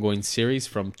an ongoing series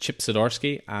from Chip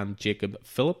Zdarsky and Jacob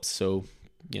Phillips. So,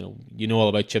 you know all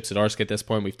about Chip Zdarsky at this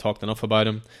point. We've talked enough about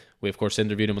him. We, of course,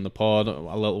 interviewed him on the pod a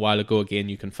little while ago. Again,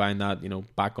 you can find that,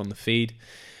 back on the feed.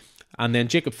 And then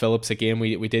Jacob Phillips, again,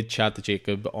 we did chat to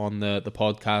Jacob on the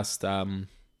podcast,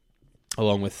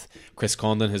 along with Chris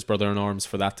Condon, his brother-in-arms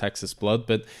for That Texas Blood.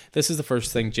 But this is the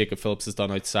first thing Jacob Phillips has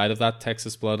done outside of That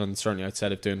Texas Blood, and certainly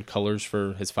outside of doing colours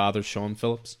for his father, Sean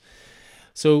Phillips.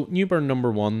 So, Newburn number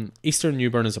 1. Eastern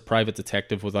Newburn is a private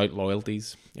detective without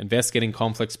loyalties, investigating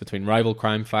conflicts between rival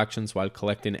crime factions while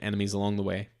collecting enemies along the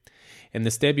way. In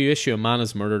this debut issue, a man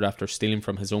is murdered after stealing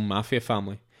from his own mafia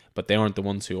family, but they aren't the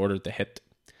ones who ordered the hit.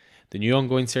 The new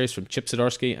ongoing series from Chip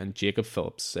Zdarsky and Jacob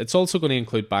Phillips. It's also going to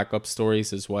include backup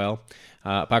stories as well.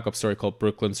 A backup story called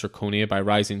Brooklyn Zirconia by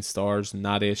rising stars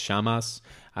Nadia Shamas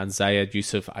and Zayed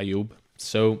Yusuf Ayoub.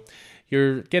 So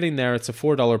you're getting there. It's a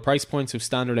 $4 price point, so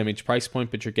standard Image price point,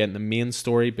 but you're getting the main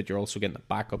story, but you're also getting the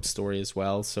backup story as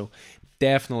well. So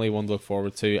definitely one to look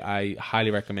forward to. I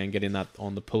highly recommend getting that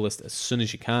on the pull list as soon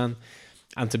as you can.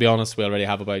 And to be honest, we already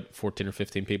have about 14 or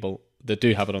 15 people that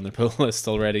do have it on their pull list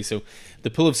already. So the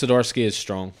pull of Zdarsky is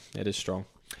strong. It is strong.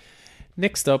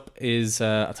 Next up is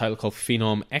a title called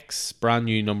Phenom X, brand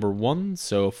new number 1.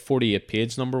 So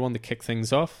 48-page number 1 to kick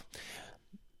things off.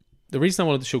 The reason I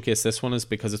wanted to showcase this one is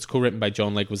because it's co-written by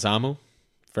John Leguizamo,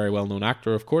 very well-known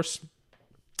actor, of course.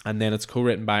 And then it's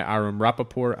co-written by Aaron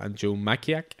Rappaport and Joe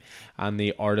Makiak. And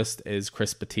the artist is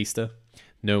Chris Batista.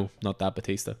 No, not that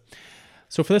Batista.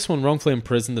 So for this one, wrongfully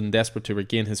imprisoned and desperate to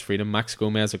regain his freedom, Max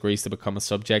Gomez agrees to become a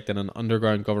subject in an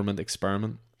underground government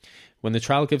experiment. When the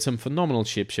trial gives him phenomenal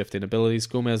shape-shifting abilities,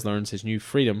 Gomez learns his new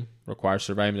freedom requires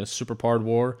surviving a superpowered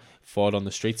war fought on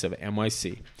the streets of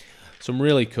NYC. Some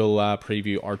really cool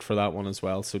preview art for that one as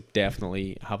well, so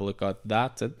definitely have a look at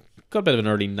that. It got a bit of an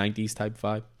early 90s type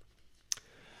vibe.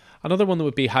 Another one that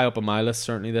would be high up on my list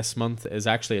certainly this month is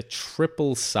actually a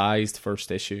triple-sized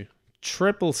first issue.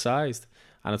 Triple-sized.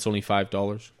 And it's only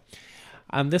 $5.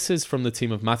 And this is from the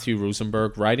team of Matthew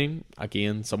Rosenberg writing.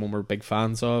 Again, someone we're big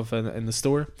fans of in the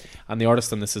store. And the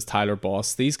artist on this is Tyler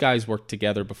Boss. These guys worked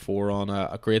together before on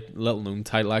a great little known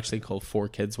title actually called Four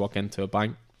Kids Walk Into a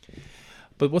Bank.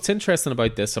 But what's interesting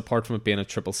about this, apart from it being a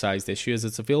triple-sized issue, is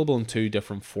it's available in 2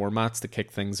 different formats to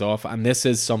kick things off. And this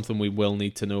is something we will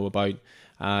need to know about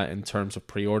in terms of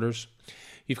pre-orders.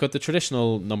 You've got the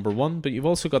traditional number 1, but you've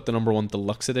also got the number 1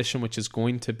 deluxe edition, which is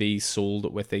going to be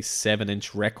sold with a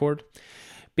 7-inch record.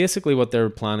 Basically, what they're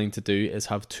planning to do is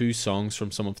have 2 songs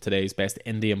from some of today's best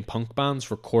indie and punk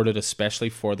bands recorded especially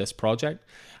for this project,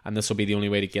 and this will be the only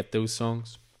way to get those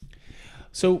songs.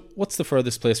 So, what's the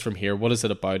furthest place from here? What is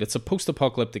it about? It's a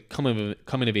post-apocalyptic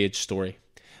coming-of-age story.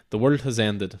 The world has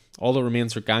ended. All that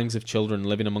remains are gangs of children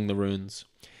living among the ruins.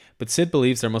 But Sid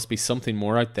believes there must be something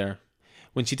more out there.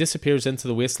 When she disappears into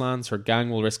the wastelands, her gang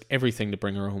will risk everything to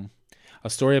bring her home. A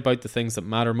story about the things that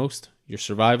matter most, your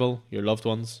survival, your loved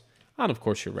ones, and of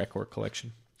course your record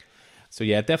collection. So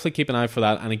yeah, definitely keep an eye for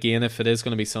that. And again, if it is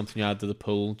going to be something you add to the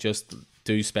pool, just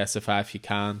do specify if you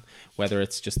can, whether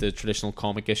it's just a traditional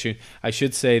comic issue. I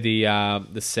should say the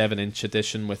 7-inch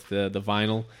edition with the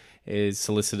vinyl is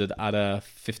solicited at a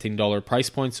 $15 price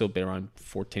point, so it'll be around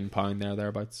 £14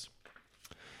 thereabouts.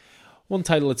 One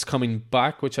title that's coming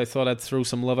back, which I thought I'd throw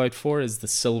some love out for, is The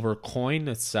Silver Coin.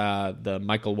 It's the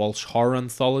Michael Walsh horror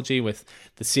anthology with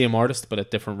the same artist but a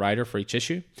different writer for each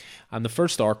issue. And the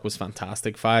first arc was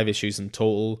fantastic. 5 issues in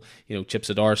total. You know, Chip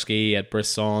Zdarsky, Ed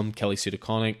Brisson, Kelly Sue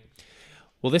DeConnick.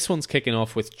 Well, this one's kicking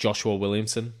off with Joshua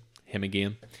Williamson, him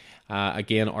again.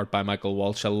 Again, art by Michael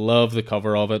Walsh. I love the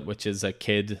cover of it, which is a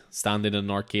kid standing in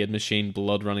an arcade machine,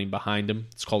 blood running behind him.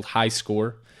 It's called High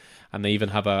Score. And they even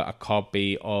have a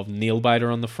copy of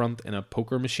Nailbiter on the front in a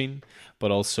poker machine,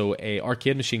 but also a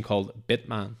arcade machine called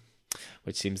Bitman,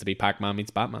 which seems to be Pac-Man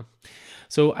meets Batman.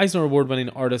 So Eisner Award-winning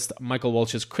artist Michael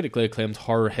Walsh's critically acclaimed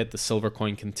horror hit The Silver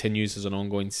Coin continues as an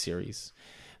ongoing series.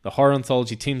 The horror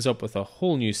anthology teams up with a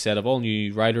whole new set of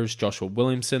all-new writers, Joshua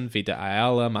Williamson, Vita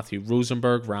Ayala, Matthew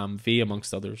Rosenberg, Ram V,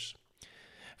 amongst others.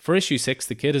 For issue 6,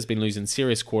 the kid has been losing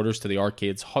serious quarters to the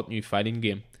arcade's hot new fighting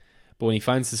game. But when he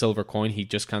finds the Silver Coin, he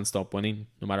just can't stop winning,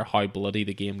 no matter how bloody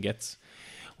the game gets.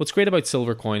 What's great about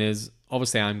Silver Coin is,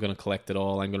 obviously I'm going to collect it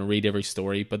all, I'm going to read every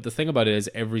story, but the thing about it is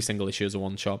every single issue is a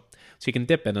one-shot. So you can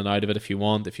dip in and out of it if you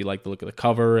want, if you like the look of the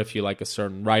cover, if you like a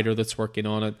certain writer that's working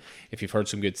on it, if you've heard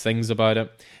some good things about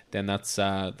it, then that's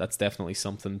definitely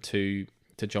something to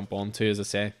jump onto, as I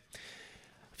say.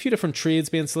 A few different trades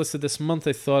being solicited this month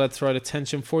I thought I'd throw out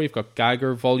attention for. You've got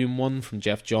Geiger Volume 1 from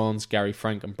Jeff Johns, Gary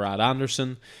Frank and Brad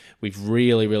Anderson. We've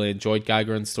really, really enjoyed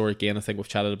Geiger in store. Again, I think we've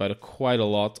chatted about it quite a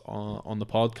lot on the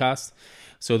podcast.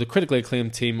 So the critically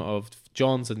acclaimed team of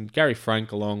Johns and Gary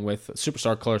Frank, along with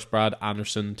superstar colorist Brad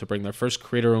Anderson, to bring their first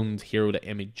creator-owned hero to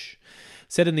Image.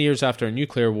 Set in the years after a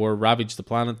nuclear war ravaged the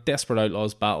planet, desperate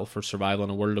outlaws battle for survival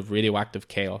in a world of radioactive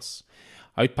chaos.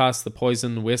 Out past the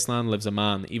poison wasteland lives a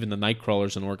man even the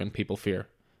nightcrawlers and Oregon people fear.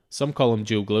 Some call him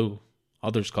Joe Glow,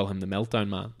 others call him the Meltdown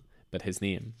Man, but his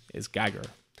name is Geiger.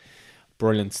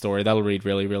 Brilliant story. That'll read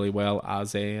really, really well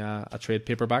as a trade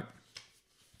paperback.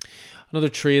 Another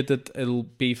trade that it'll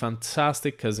be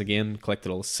fantastic because, again,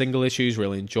 collected all single issues,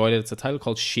 really enjoyed it. It's a title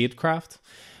called Shadecraft.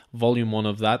 Volume 1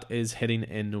 of that is hitting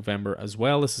in November as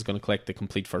well. This is going to collect the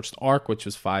complete first arc, which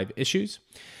was 5 issues.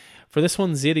 For this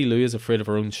one, Zadie Lou is afraid of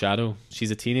her own shadow.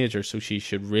 She's a teenager, so she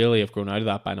should really have grown out of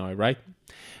that by now, right?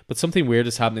 But something weird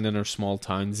is happening in her small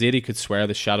town. Zadie could swear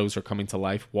the shadows are coming to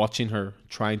life, watching her,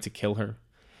 trying to kill her.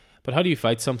 But how do you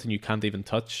fight something you can't even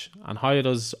touch? And how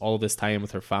does all this tie in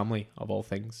with her family, of all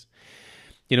things?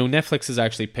 You know, Netflix has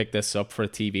actually picked this up for a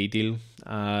TV deal.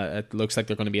 It looks like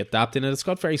they're going to be adapting it. It's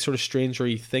got very sort of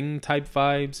Stranger Thing type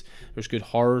vibes. There's good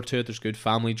horror to it. There's good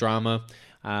family drama.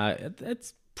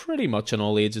 It's pretty much an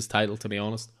all ages title, to be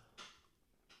honest.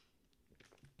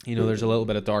 You know, there's a little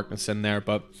bit of darkness in there,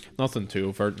 but nothing too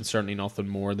overt, and certainly nothing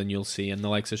more than you'll see in the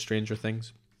likes of Stranger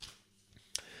Things.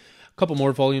 A couple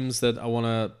more volumes that I want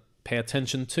to pay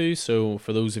attention to. So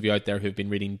for those of you out there who've been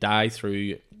reading Die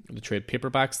through the trade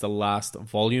paperbacks, the last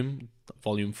volume,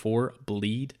 Volume 4,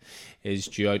 Bleed, is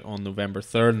due out on November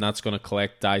 3rd, and that's going to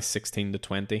collect Die 16 to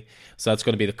 20. So that's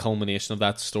going to be the culmination of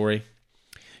that story.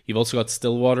 You've also got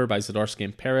Stillwater by Zdarsky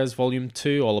and Perez, Volume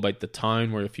 2, all about the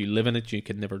town where if you live in it, you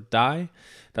can never die.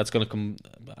 That's going to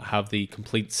have the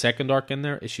complete second arc in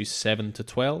there, issues 7 to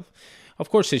 12. Of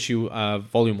course,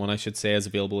 Volume 1, I should say, is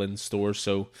available in stores,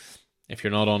 so if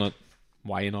you're not on it,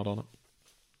 why are you not on it?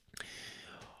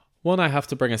 One I have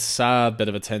to bring a sad bit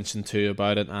of attention to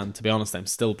about it, and to be honest, I'm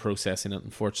still processing it,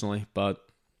 unfortunately, but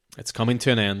it's coming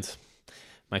to an end.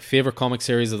 My favourite comic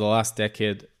series of the last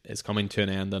decade is coming to an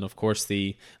end, and of course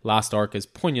the last arc is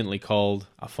poignantly called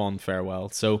A Fond Farewell.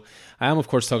 So I am of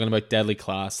course talking about Deadly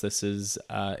Class. This is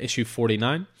issue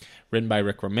 49, written by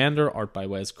Rick Remender, art by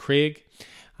Wes Craig,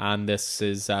 and this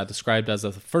is described as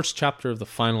the first chapter of the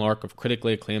final arc of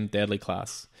critically acclaimed Deadly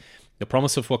Class. The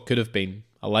promise of what could have been,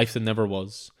 a life that never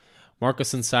was.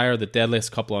 Marcus and Sire, the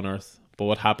deadliest couple on Earth, but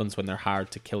what happens when they're hired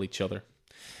to kill each other?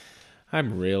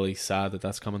 I'm really sad that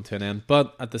that's coming to an end,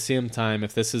 but at the same time,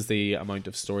 if this is the amount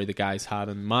of story the guys had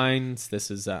in mind, this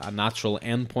is a natural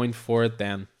endpoint for it,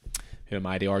 then who am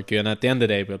I to argue? And at the end of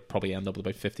the day, we'll probably end up with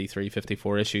about 53,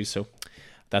 54 issues, so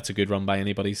that's a good run by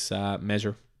anybody's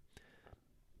measure.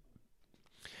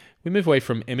 We move away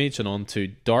from Image and on to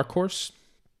Dark Horse.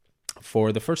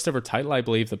 For the first ever title, I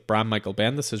believe that Bram Michael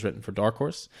Bendis has written for Dark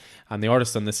Horse, and the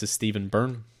artist on this is Stephen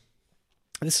Byrne.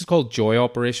 This is called Joy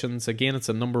Operations. Again, it's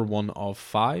a number 1 of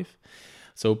 5.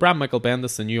 So Bram Michael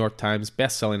Bendis, the New York Times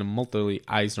best-selling and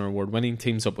multi-Eisner Award-winning,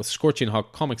 teams up with scorching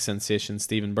hot comic sensation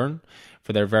Stephen Byrne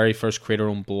for their very first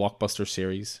creator-owned blockbuster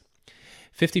series.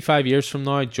 55 years from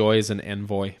now, Joy is an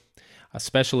envoy, a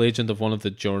special agent of one of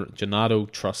the Jonado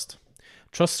Trust.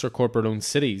 Trusts are corporate-owned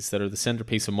cities that are the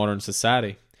centerpiece of modern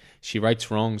society. She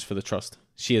rights wrongs for the trust.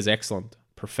 She is excellent,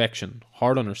 perfection,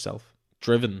 hard on herself,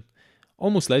 driven,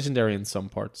 almost legendary in some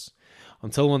parts,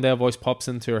 until one day a voice pops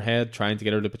into her head trying to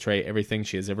get her to betray everything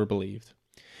she has ever believed.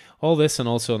 All this and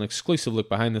also an exclusive look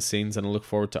behind the scenes and a look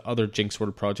forward to other Jinx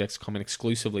World projects coming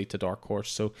exclusively to Dark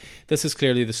Horse. So this is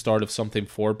clearly the start of something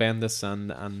for Bendis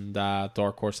and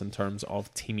Dark Horse in terms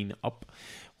of teaming up,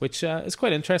 which is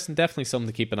quite interesting. Definitely something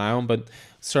to keep an eye on, but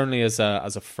certainly as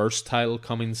a first title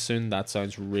coming soon, that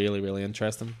sounds really, really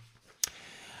interesting.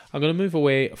 I'm going to move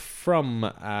away from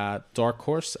Dark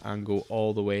Horse and go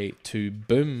all the way to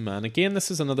Boom. And again,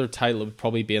 this is another title that would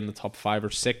probably be in the top 5 or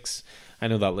 6. I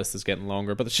know that list is getting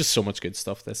longer, but there's just so much good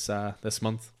stuff this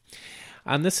month.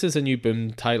 And this is a new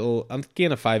Boom title, and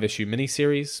again a 5-issue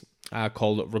miniseries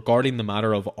called Regarding the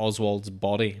Matter of Oswald's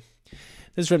Body.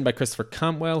 This is written by Christopher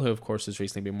Cantwell, who of course has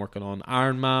recently been working on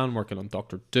Iron Man, working on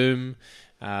Doctor Doom,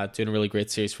 doing a really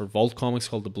great series for Vault Comics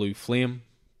called The Blue Flame.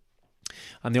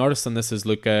 And the artist on this is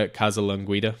Luca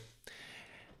Casalanguida.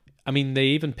 I mean, they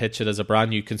even pitch it as a brand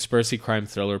new conspiracy crime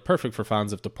thriller, perfect for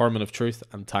fans of Department of Truth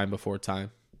and Time Before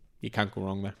Time. You can't go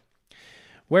wrong there.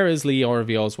 Where is Lee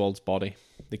Harvey Oswald's body?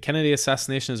 The Kennedy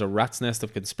assassination is a rat's nest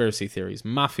of conspiracy theories,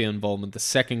 mafia involvement, the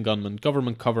second gunman,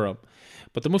 government cover-up.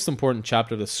 But the most important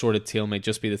chapter of the sordid tale may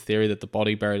just be the theory that the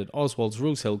body buried at Oswald's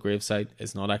Rose Hill gravesite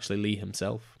is not actually Lee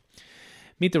himself.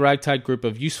 Meet the ragtag group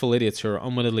of useful idiots who are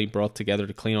unwittingly brought together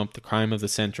to clean up the crime of the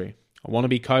century. A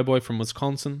wannabe cowboy from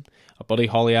Wisconsin, a Buddy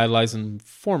Holly idolizing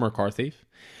former car thief,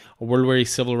 a world-weary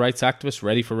civil rights activist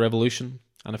ready for revolution,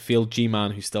 and a failed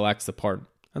G-man who still acts the part,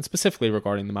 and specifically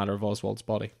regarding the matter of Oswald's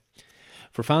body.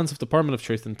 For fans of Department of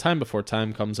Truth and Time Before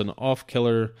Time comes an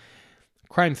off-killer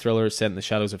crime thriller set in the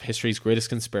shadows of history's greatest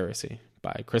conspiracy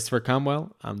by Christopher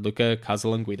Cantwell and Luca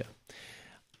Casalanguida.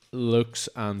 Looks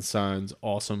and sounds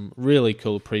awesome. Really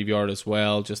cool preview art as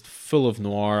well, just full of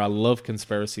noir. I love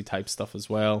conspiracy type stuff as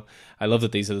well. I love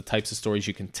that these are the types of stories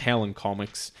you can tell in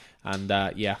comics, and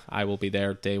yeah, I will be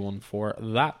there day one for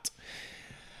that.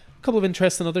 A couple of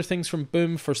interesting other things from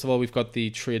Boom. First of all, we've got the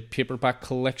trade paperback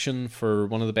collection for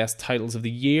one of the best titles of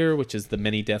the year, which is The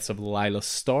Many Deaths of Lila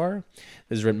Starr.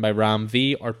 This is written by Ram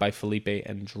V, art by Felipe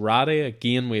Andrade.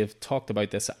 Again, we have talked about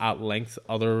this at length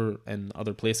in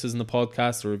other places in the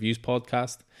podcast, the reviews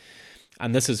podcast.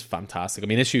 And this is fantastic. I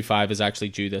mean, issue 5 is actually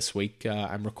due this week.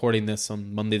 I'm recording this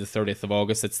on Monday the 30th of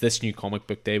August. It's this new comic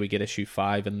book day. We get issue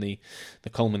 5 and the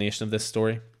culmination of this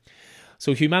story.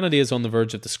 So humanity is on the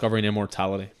verge of discovering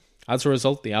immortality. As a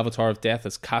result, the Avatar of Death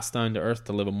is cast down to Earth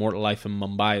to live a mortal life in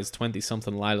Mumbai as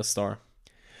 20-something Lila Starr.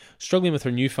 Struggling with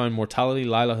her newfound mortality,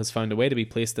 Lila has found a way to be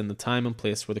placed in the time and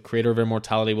place where the creator of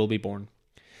immortality will be born.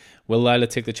 Will Lila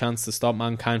take the chance to stop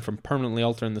mankind from permanently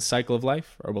altering the cycle of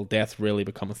life, or will death really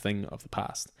become a thing of the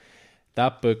past?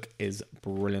 That book is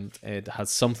brilliant. It has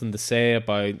something to say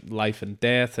about life and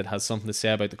death. It has something to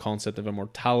say about the concept of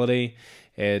immortality.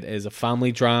 It is a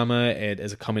family drama. It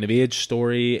is a coming-of-age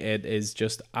story. It is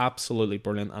just absolutely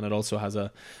brilliant, and it also has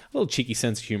a little cheeky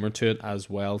sense of humour to it as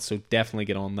well, so definitely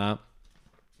get on that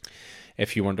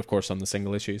if you weren't, of course, on the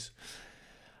single issues.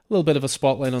 A little bit of a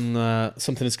spotlight on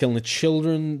Something Is Killing the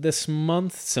Children this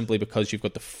month, simply because you've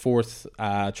got the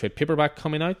 4th trade paperback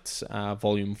coming out,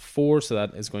 volume 4, so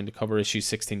that is going to cover issues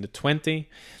 16 to 20.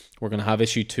 We're going to have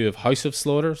issue 2 of House of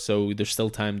Slaughter, so there's still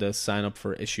time to sign up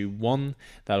for issue 1.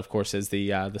 That, of course, is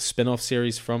the spin-off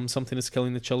series from Something Is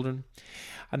Killing the Children.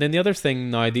 And then the other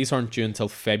thing, now, these aren't due until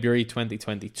February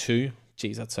 2022,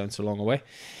 Geez, that sounds so long away.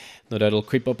 No doubt it'll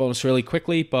creep up on us really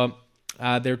quickly, but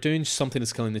they're doing Something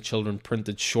That's Killing the Children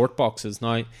printed short boxes.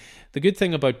 Now, the good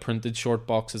thing about printed short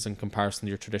boxes in comparison to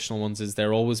your traditional ones is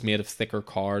they're always made of thicker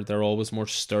card, they're always more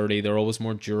sturdy, they're always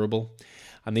more durable.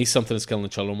 And these Something That's Killing the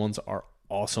Children ones are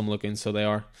awesome looking, so they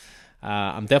are.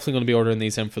 I'm definitely going to be ordering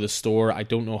these in for the store. I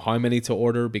don't know how many to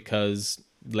order because,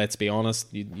 let's be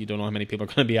honest, you don't know how many people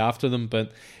are going to be after them.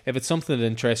 But if it's something that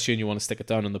interests you and you want to stick it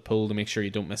down in the pool to make sure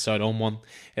you don't miss out on one,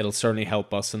 it'll certainly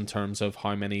help us in terms of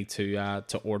how many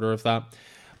to order of that.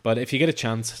 But if you get a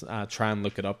chance, try and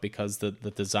look it up because the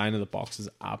design of the box is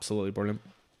absolutely brilliant.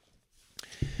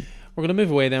 We're going to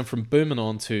move away then from Boom and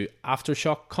on to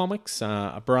Aftershock Comics,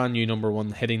 a brand new number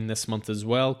one hitting this month as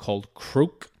well called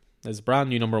Croak. There's a brand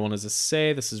new number one, as I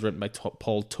say. This is written by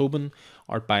Paul Tobin,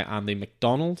 art by Andy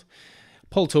McDonald.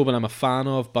 Paul Tobin I'm a fan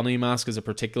of. Bunny Mask is a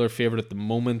particular favourite at the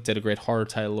moment. Did a great horror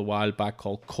title a while back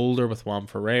called Colder with Juan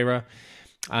Ferreira.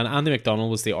 And Andy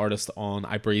McDonald was the artist on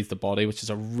I Breathe the Body, which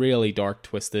is a really dark,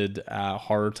 twisted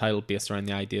horror title based around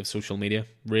the idea of social media.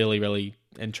 Really, really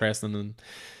interesting and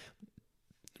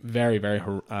very, very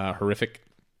horrific.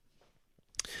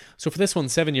 So for this one,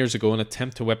 7 years ago, an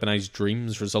attempt to weaponize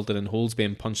dreams resulted in holes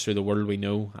being punched through the world we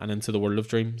know and into the world of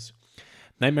dreams.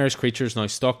 Nightmarish creatures now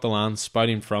stalk the land,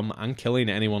 spouting from and killing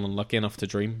anyone unlucky enough to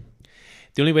dream.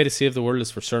 The only way to save the world is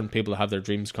for certain people to have their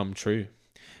dreams come true,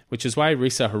 which is why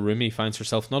Risa Harumi finds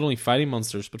herself not only fighting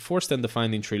monsters, but forced into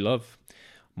finding true love.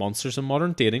 Monsters and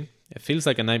modern dating, it feels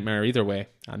like a nightmare either way,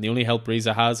 and the only help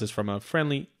Risa has is from a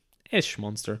friendly-ish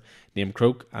monster named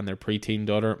Croak and their preteen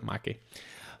daughter, Maki.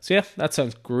 So yeah, that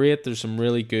sounds great. There's some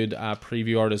really good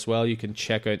preview art as well you can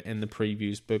check out in the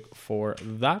previews book for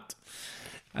that.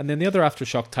 And then the other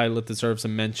Aftershock title that deserves a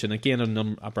mention, again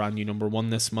a brand new number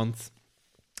one this month,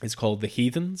 is called The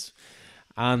Heathens.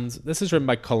 And this is written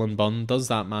by Cullen Bunn, Does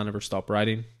That Man Ever Stop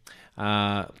Writing?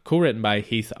 Co-written by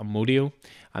Heath Amodio,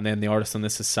 and then the artist on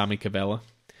this is Sammy Cavella.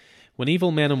 When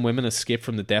evil men and women escape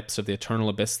from the depths of the eternal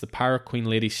abyss, the pirate Queen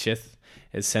Lady Shith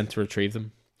is sent to retrieve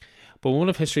them. But one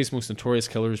of history's most notorious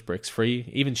killers breaks free.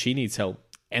 Even she needs help.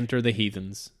 Enter the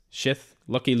Heathens. Shith,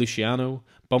 Lucky Luciano,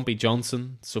 Bumpy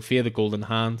Johnson, Sophia the Golden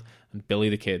Hand, and Billy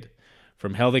the Kid.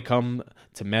 From hell they come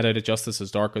to met out a justice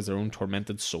as dark as their own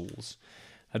tormented souls.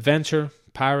 Adventure,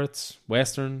 pirates,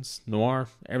 westerns, noir,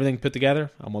 everything put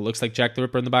together, and what looks like Jack the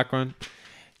Ripper in the background.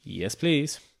 Yes,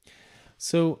 please.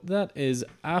 So that is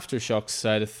Aftershock's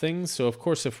side of things. So of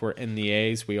course, if we're in the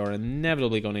A's, we are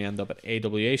inevitably going to end up at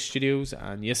AWA Studios.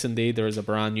 And yes, indeed, there is a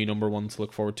brand new number one to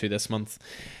look forward to this month.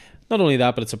 Not only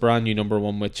that, but it's a brand new number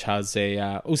one which has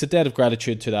owes a debt of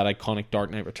gratitude to that iconic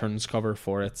Dark Knight Returns cover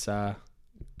for its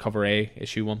cover A,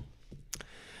 issue 1.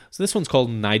 So this one's called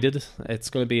Knighted.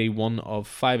 It's going to be a 1 of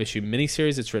 5 issue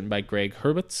miniseries. It's written by Greg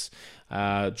Hurwitz,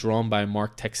 drawn by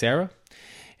Mark Texeira.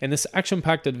 In this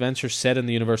action-packed adventure set in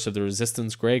the universe of the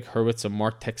Resistance, Greg Hurwitz and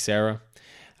Mark Texeira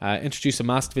introduce a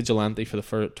masked vigilante for the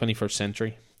 21st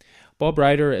century. Bob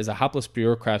Ryder is a hapless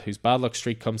bureaucrat whose bad luck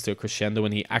streak comes to a crescendo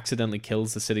when he accidentally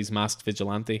kills the city's masked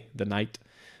vigilante, the Knight.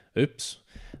 Oops.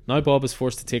 Now Bob is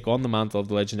forced to take on the mantle of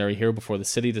the legendary hero before the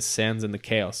city descends into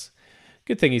chaos.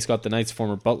 Good thing he's got the Knight's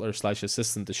former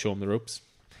butler/assistant to show him the ropes.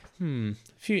 A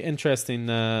few interesting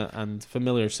and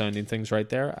familiar sounding things right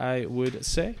there, I would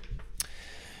say.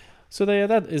 So there,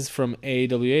 that is from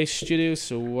AWA Studios.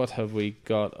 So what have we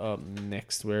got up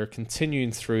next? We're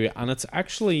continuing through, and it's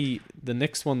actually the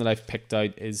next one that I've picked out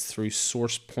is through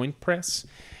Source Point Press.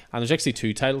 And there's actually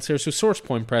 2 titles here. So Source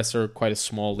Point Press are quite a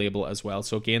small label as well.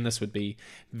 So again, this would be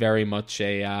very much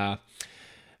a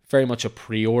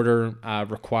pre-order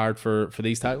required for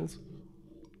these titles.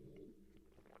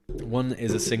 One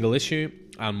is a single issue,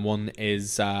 and one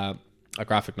is a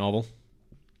graphic novel.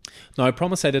 Now, I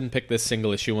promise I didn't pick this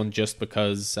single issue one just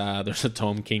because there's a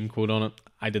Tom King quote on it.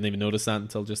 I didn't even notice that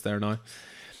until just there now.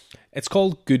 It's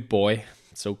called Good Boy,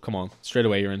 so come on, straight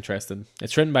away you're interested.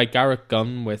 It's written by Garrett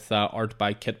Gunn with art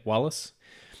by Kit Wallace.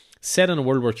 Set in a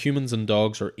world where humans and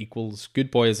dogs are equals,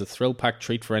 Good Boy is a thrill-packed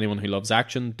treat for anyone who loves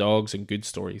action, dogs, and good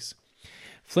stories.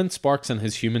 Flint Sparks and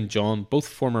his human John, both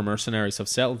former mercenaries, have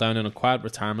settled down in a quiet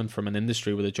retirement from an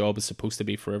industry where the job is supposed to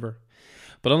be forever.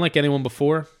 But unlike anyone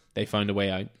before, they found a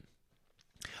way out.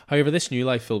 However, this new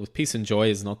life filled with peace and joy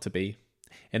is not to be.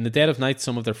 In the dead of night,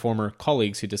 some of their former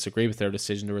colleagues who disagree with their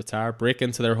decision to retire break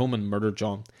into their home and murder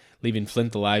John, leaving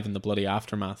Flint alive in the bloody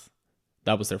aftermath.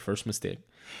 That was their first mistake.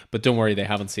 But don't worry, they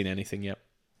haven't seen anything yet.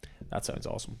 That sounds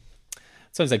awesome.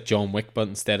 It sounds like John Wick, but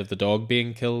instead of the dog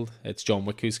being killed, it's John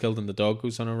Wick who's killed and the dog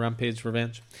who's on a rampage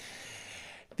revenge.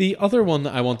 The other one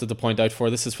I wanted to point out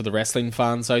this is for the wrestling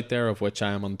fans out there, of which I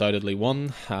am undoubtedly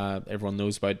one. Everyone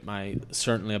knows about my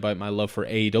love for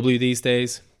AEW these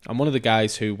days. I'm one of the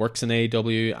guys who works in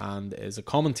AEW and is a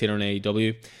commentator in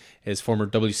AEW, is former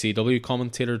WCW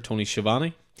commentator Tony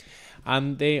Schiavone.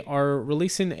 And they are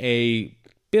releasing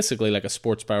basically like a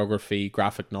sports biography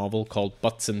graphic novel called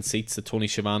Butts and Seats, the Tony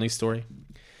Schiavone story.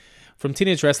 From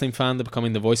teenage wrestling fan to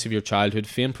becoming the voice of your childhood,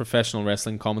 famed professional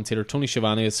wrestling commentator Tony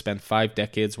Schiavone has spent 5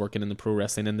 decades working in the pro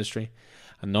wrestling industry,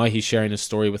 and now he's sharing his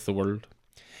story with the world.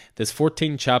 This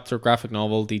 14-chapter graphic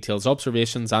novel details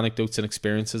observations, anecdotes, and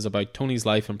experiences about Tony's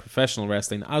life in professional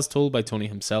wrestling as told by Tony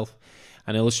himself,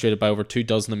 and illustrated by over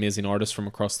 24 amazing artists from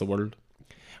across the world.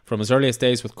 From his earliest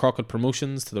days with Crockett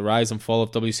Promotions to the rise and fall of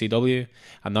WCW,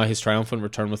 and now his triumphant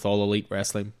return with All Elite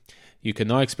Wrestling, you can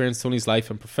now experience Tony's life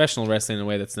in professional wrestling in a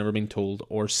way that's never been told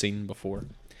or seen before.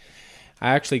 I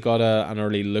actually got an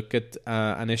early look at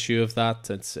an issue of that.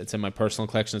 It's in my personal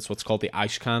collection. It's what's called the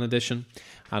Ashcan edition,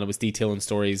 and it was detailing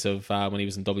stories of when he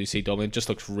was in WCW. It just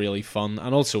looks really fun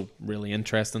and also really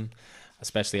interesting,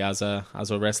 especially as a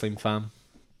wrestling fan.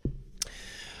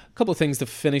 A couple of things to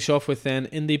finish off with then,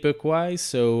 indie book wise.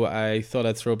 So I thought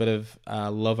I'd throw a bit of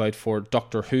love out for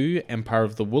Doctor Who, Empire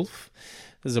of the Wolf.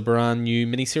 This is a brand new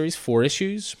miniseries, 4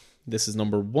 issues. This is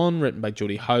number 1, written by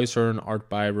Jody Hauser and art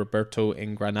by Roberto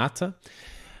Ingranata.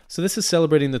 So this is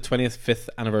celebrating the 25th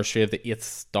anniversary of the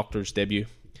 8th Doctor's debut.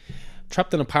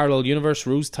 Trapped in a parallel universe,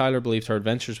 Rose Tyler believed her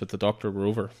adventures with the Doctor were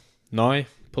over. Now,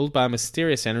 pulled by a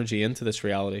mysterious energy into this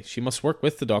reality, she must work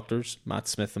with the Doctors, Matt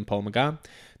Smith and Paul McGann,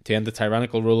 to end the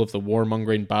tyrannical rule of the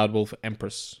warmongering bad wolf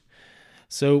Empress.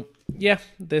 So, yeah,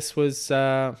 this was...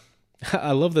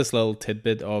 I love this little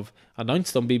tidbit of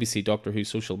announced on BBC Doctor Who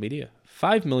social media.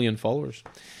 5 million followers.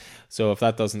 So if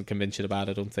that doesn't convince you to buy it,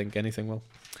 I don't think anything will.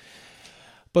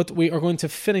 But we are going to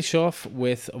finish off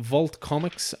with Vault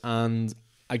Comics, and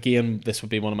again, this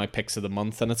would be one of my picks of the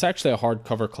month, and it's actually a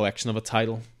hardcover collection of a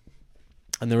title.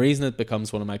 And the reason it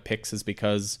becomes one of my picks is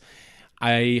because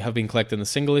I have been collecting the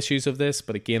single issues of this,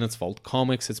 but again, it's Vault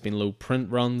Comics. It's been low print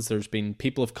runs. There's been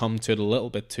people have come to it a little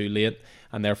bit too late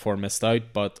and therefore missed out,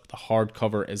 but the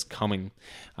hardcover is coming.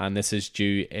 And this is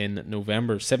due in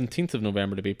November, 17th of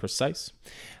November to be precise.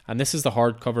 And this is the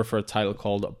hardcover for a title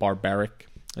called Barbaric.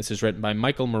 This is written by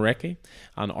Michael Morecki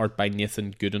and art by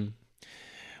Nathan Gooden.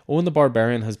 Owen the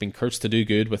Barbarian has been cursed to do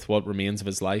good with what remains of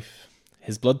his life.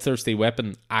 His bloodthirsty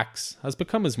weapon, Axe, has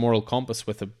become his moral compass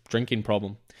with a drinking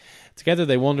problem. Together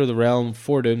they wander the realm,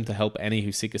 foredoomed to help any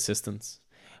who seek assistance.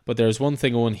 But there is one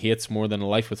thing Owen hates more than a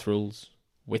life with rules: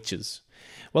 witches.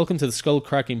 Welcome to the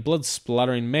skull-cracking,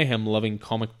 blood-splattering, mayhem-loving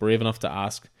comic brave enough to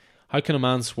ask, how can a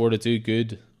man swore to do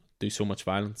good do so much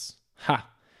violence? Ha!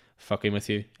 Fucking with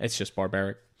you. It's just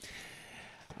barbaric.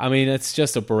 I mean, it's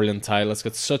just a brilliant title. It's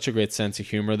got such a great sense of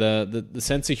humour. The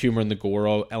sense of humour and the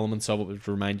gore elements of it would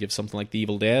remind you of something like The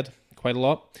Evil Dead quite a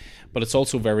lot. But it's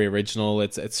also very original.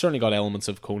 It's certainly got elements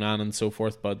of Conan and so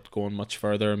forth, but going much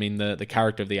further. I mean, the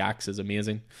character of the Axe is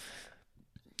amazing.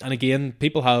 And again,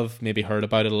 people have maybe heard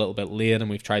about it a little bit late,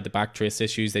 and we've tried to backtrace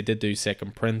issues. They did do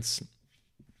second prints.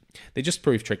 They just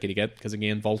prove tricky to get, because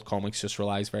again, Vault Comics just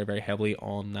relies very, very heavily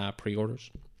on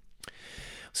pre-orders.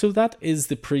 So that is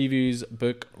the previews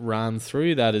book ran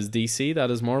through. That is DC, that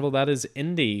is Marvel, that is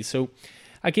Indie. So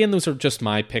again, those are just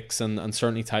my picks and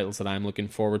certainly titles that I'm looking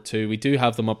forward to. We do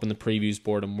have them up in the previews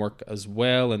board and work as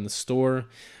well in the store.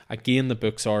 Again, the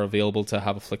books are available to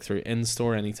have a flick through in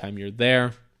store anytime you're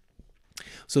there.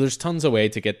 So there's tons of way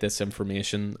to get this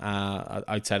information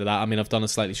outside of that. I mean, I've done a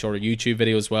slightly shorter YouTube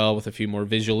video as well with a few more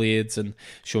visual aids and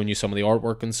showing you some of the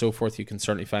artwork and so forth. You can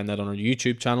certainly find that on our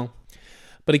YouTube channel.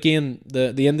 But again,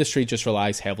 the industry just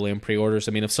relies heavily on pre-orders.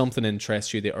 I mean, if something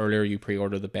interests you, the earlier you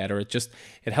pre-order, the better. It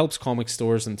helps comic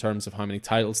stores in terms of how many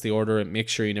titles they order. It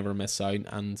makes sure you never miss out.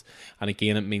 And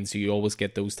again, it means you always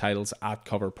get those titles at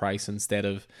cover price instead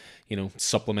of,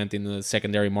 supplementing the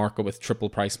secondary market with triple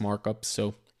price markups.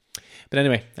 So, but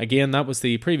anyway, again, that was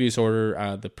the previews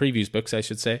order, the previews books, I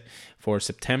should say, for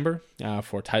September,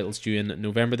 for titles due in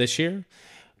November this year.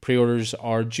 Pre-orders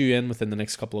are due in within the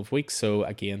next couple of weeks, so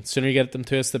again, sooner you get them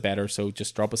to us, the better. So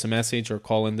just drop us a message or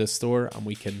call in this store and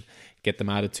we can get them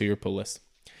added to your pull list.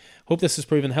 Hope this has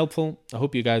proven helpful. I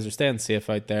hope you guys are staying safe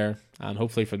out there, and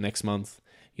hopefully for next month,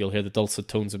 you'll hear the dulcet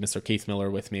tones of Mr. Keith Miller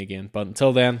with me again. But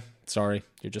until then, sorry,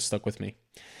 you're just stuck with me.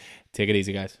 Take it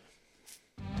easy, guys.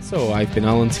 So I've been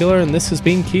Alan Taylor, and this has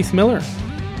been Keith Miller.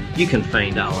 You can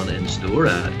find Alan in store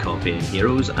at Coffee and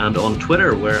Heroes and on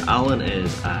Twitter, where Alan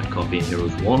is at Coffee and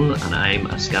Heroes 1 and I'm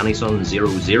a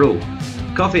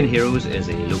ScannySon00. Coffee and Heroes is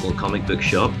a local comic book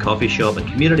shop, coffee shop and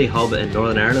community hub in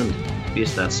Northern Ireland.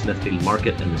 based at Smithfield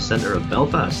Market in the centre of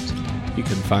Belfast. You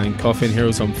can find Coffee and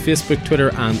Heroes on Facebook,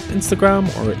 Twitter and Instagram,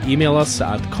 or email us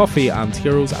at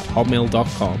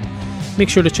coffeeandheroes@hotmail.com. Make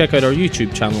sure to check out our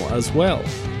YouTube channel as well.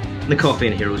 The Coffee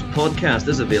and Heroes podcast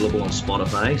is available on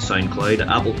Spotify, SoundCloud,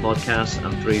 Apple Podcasts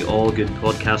and through all good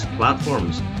podcast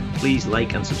platforms. Please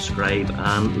like and subscribe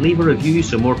and leave a review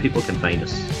so more people can find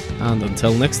us. And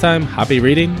until next time, happy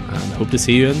reading and hope to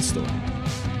see you in store.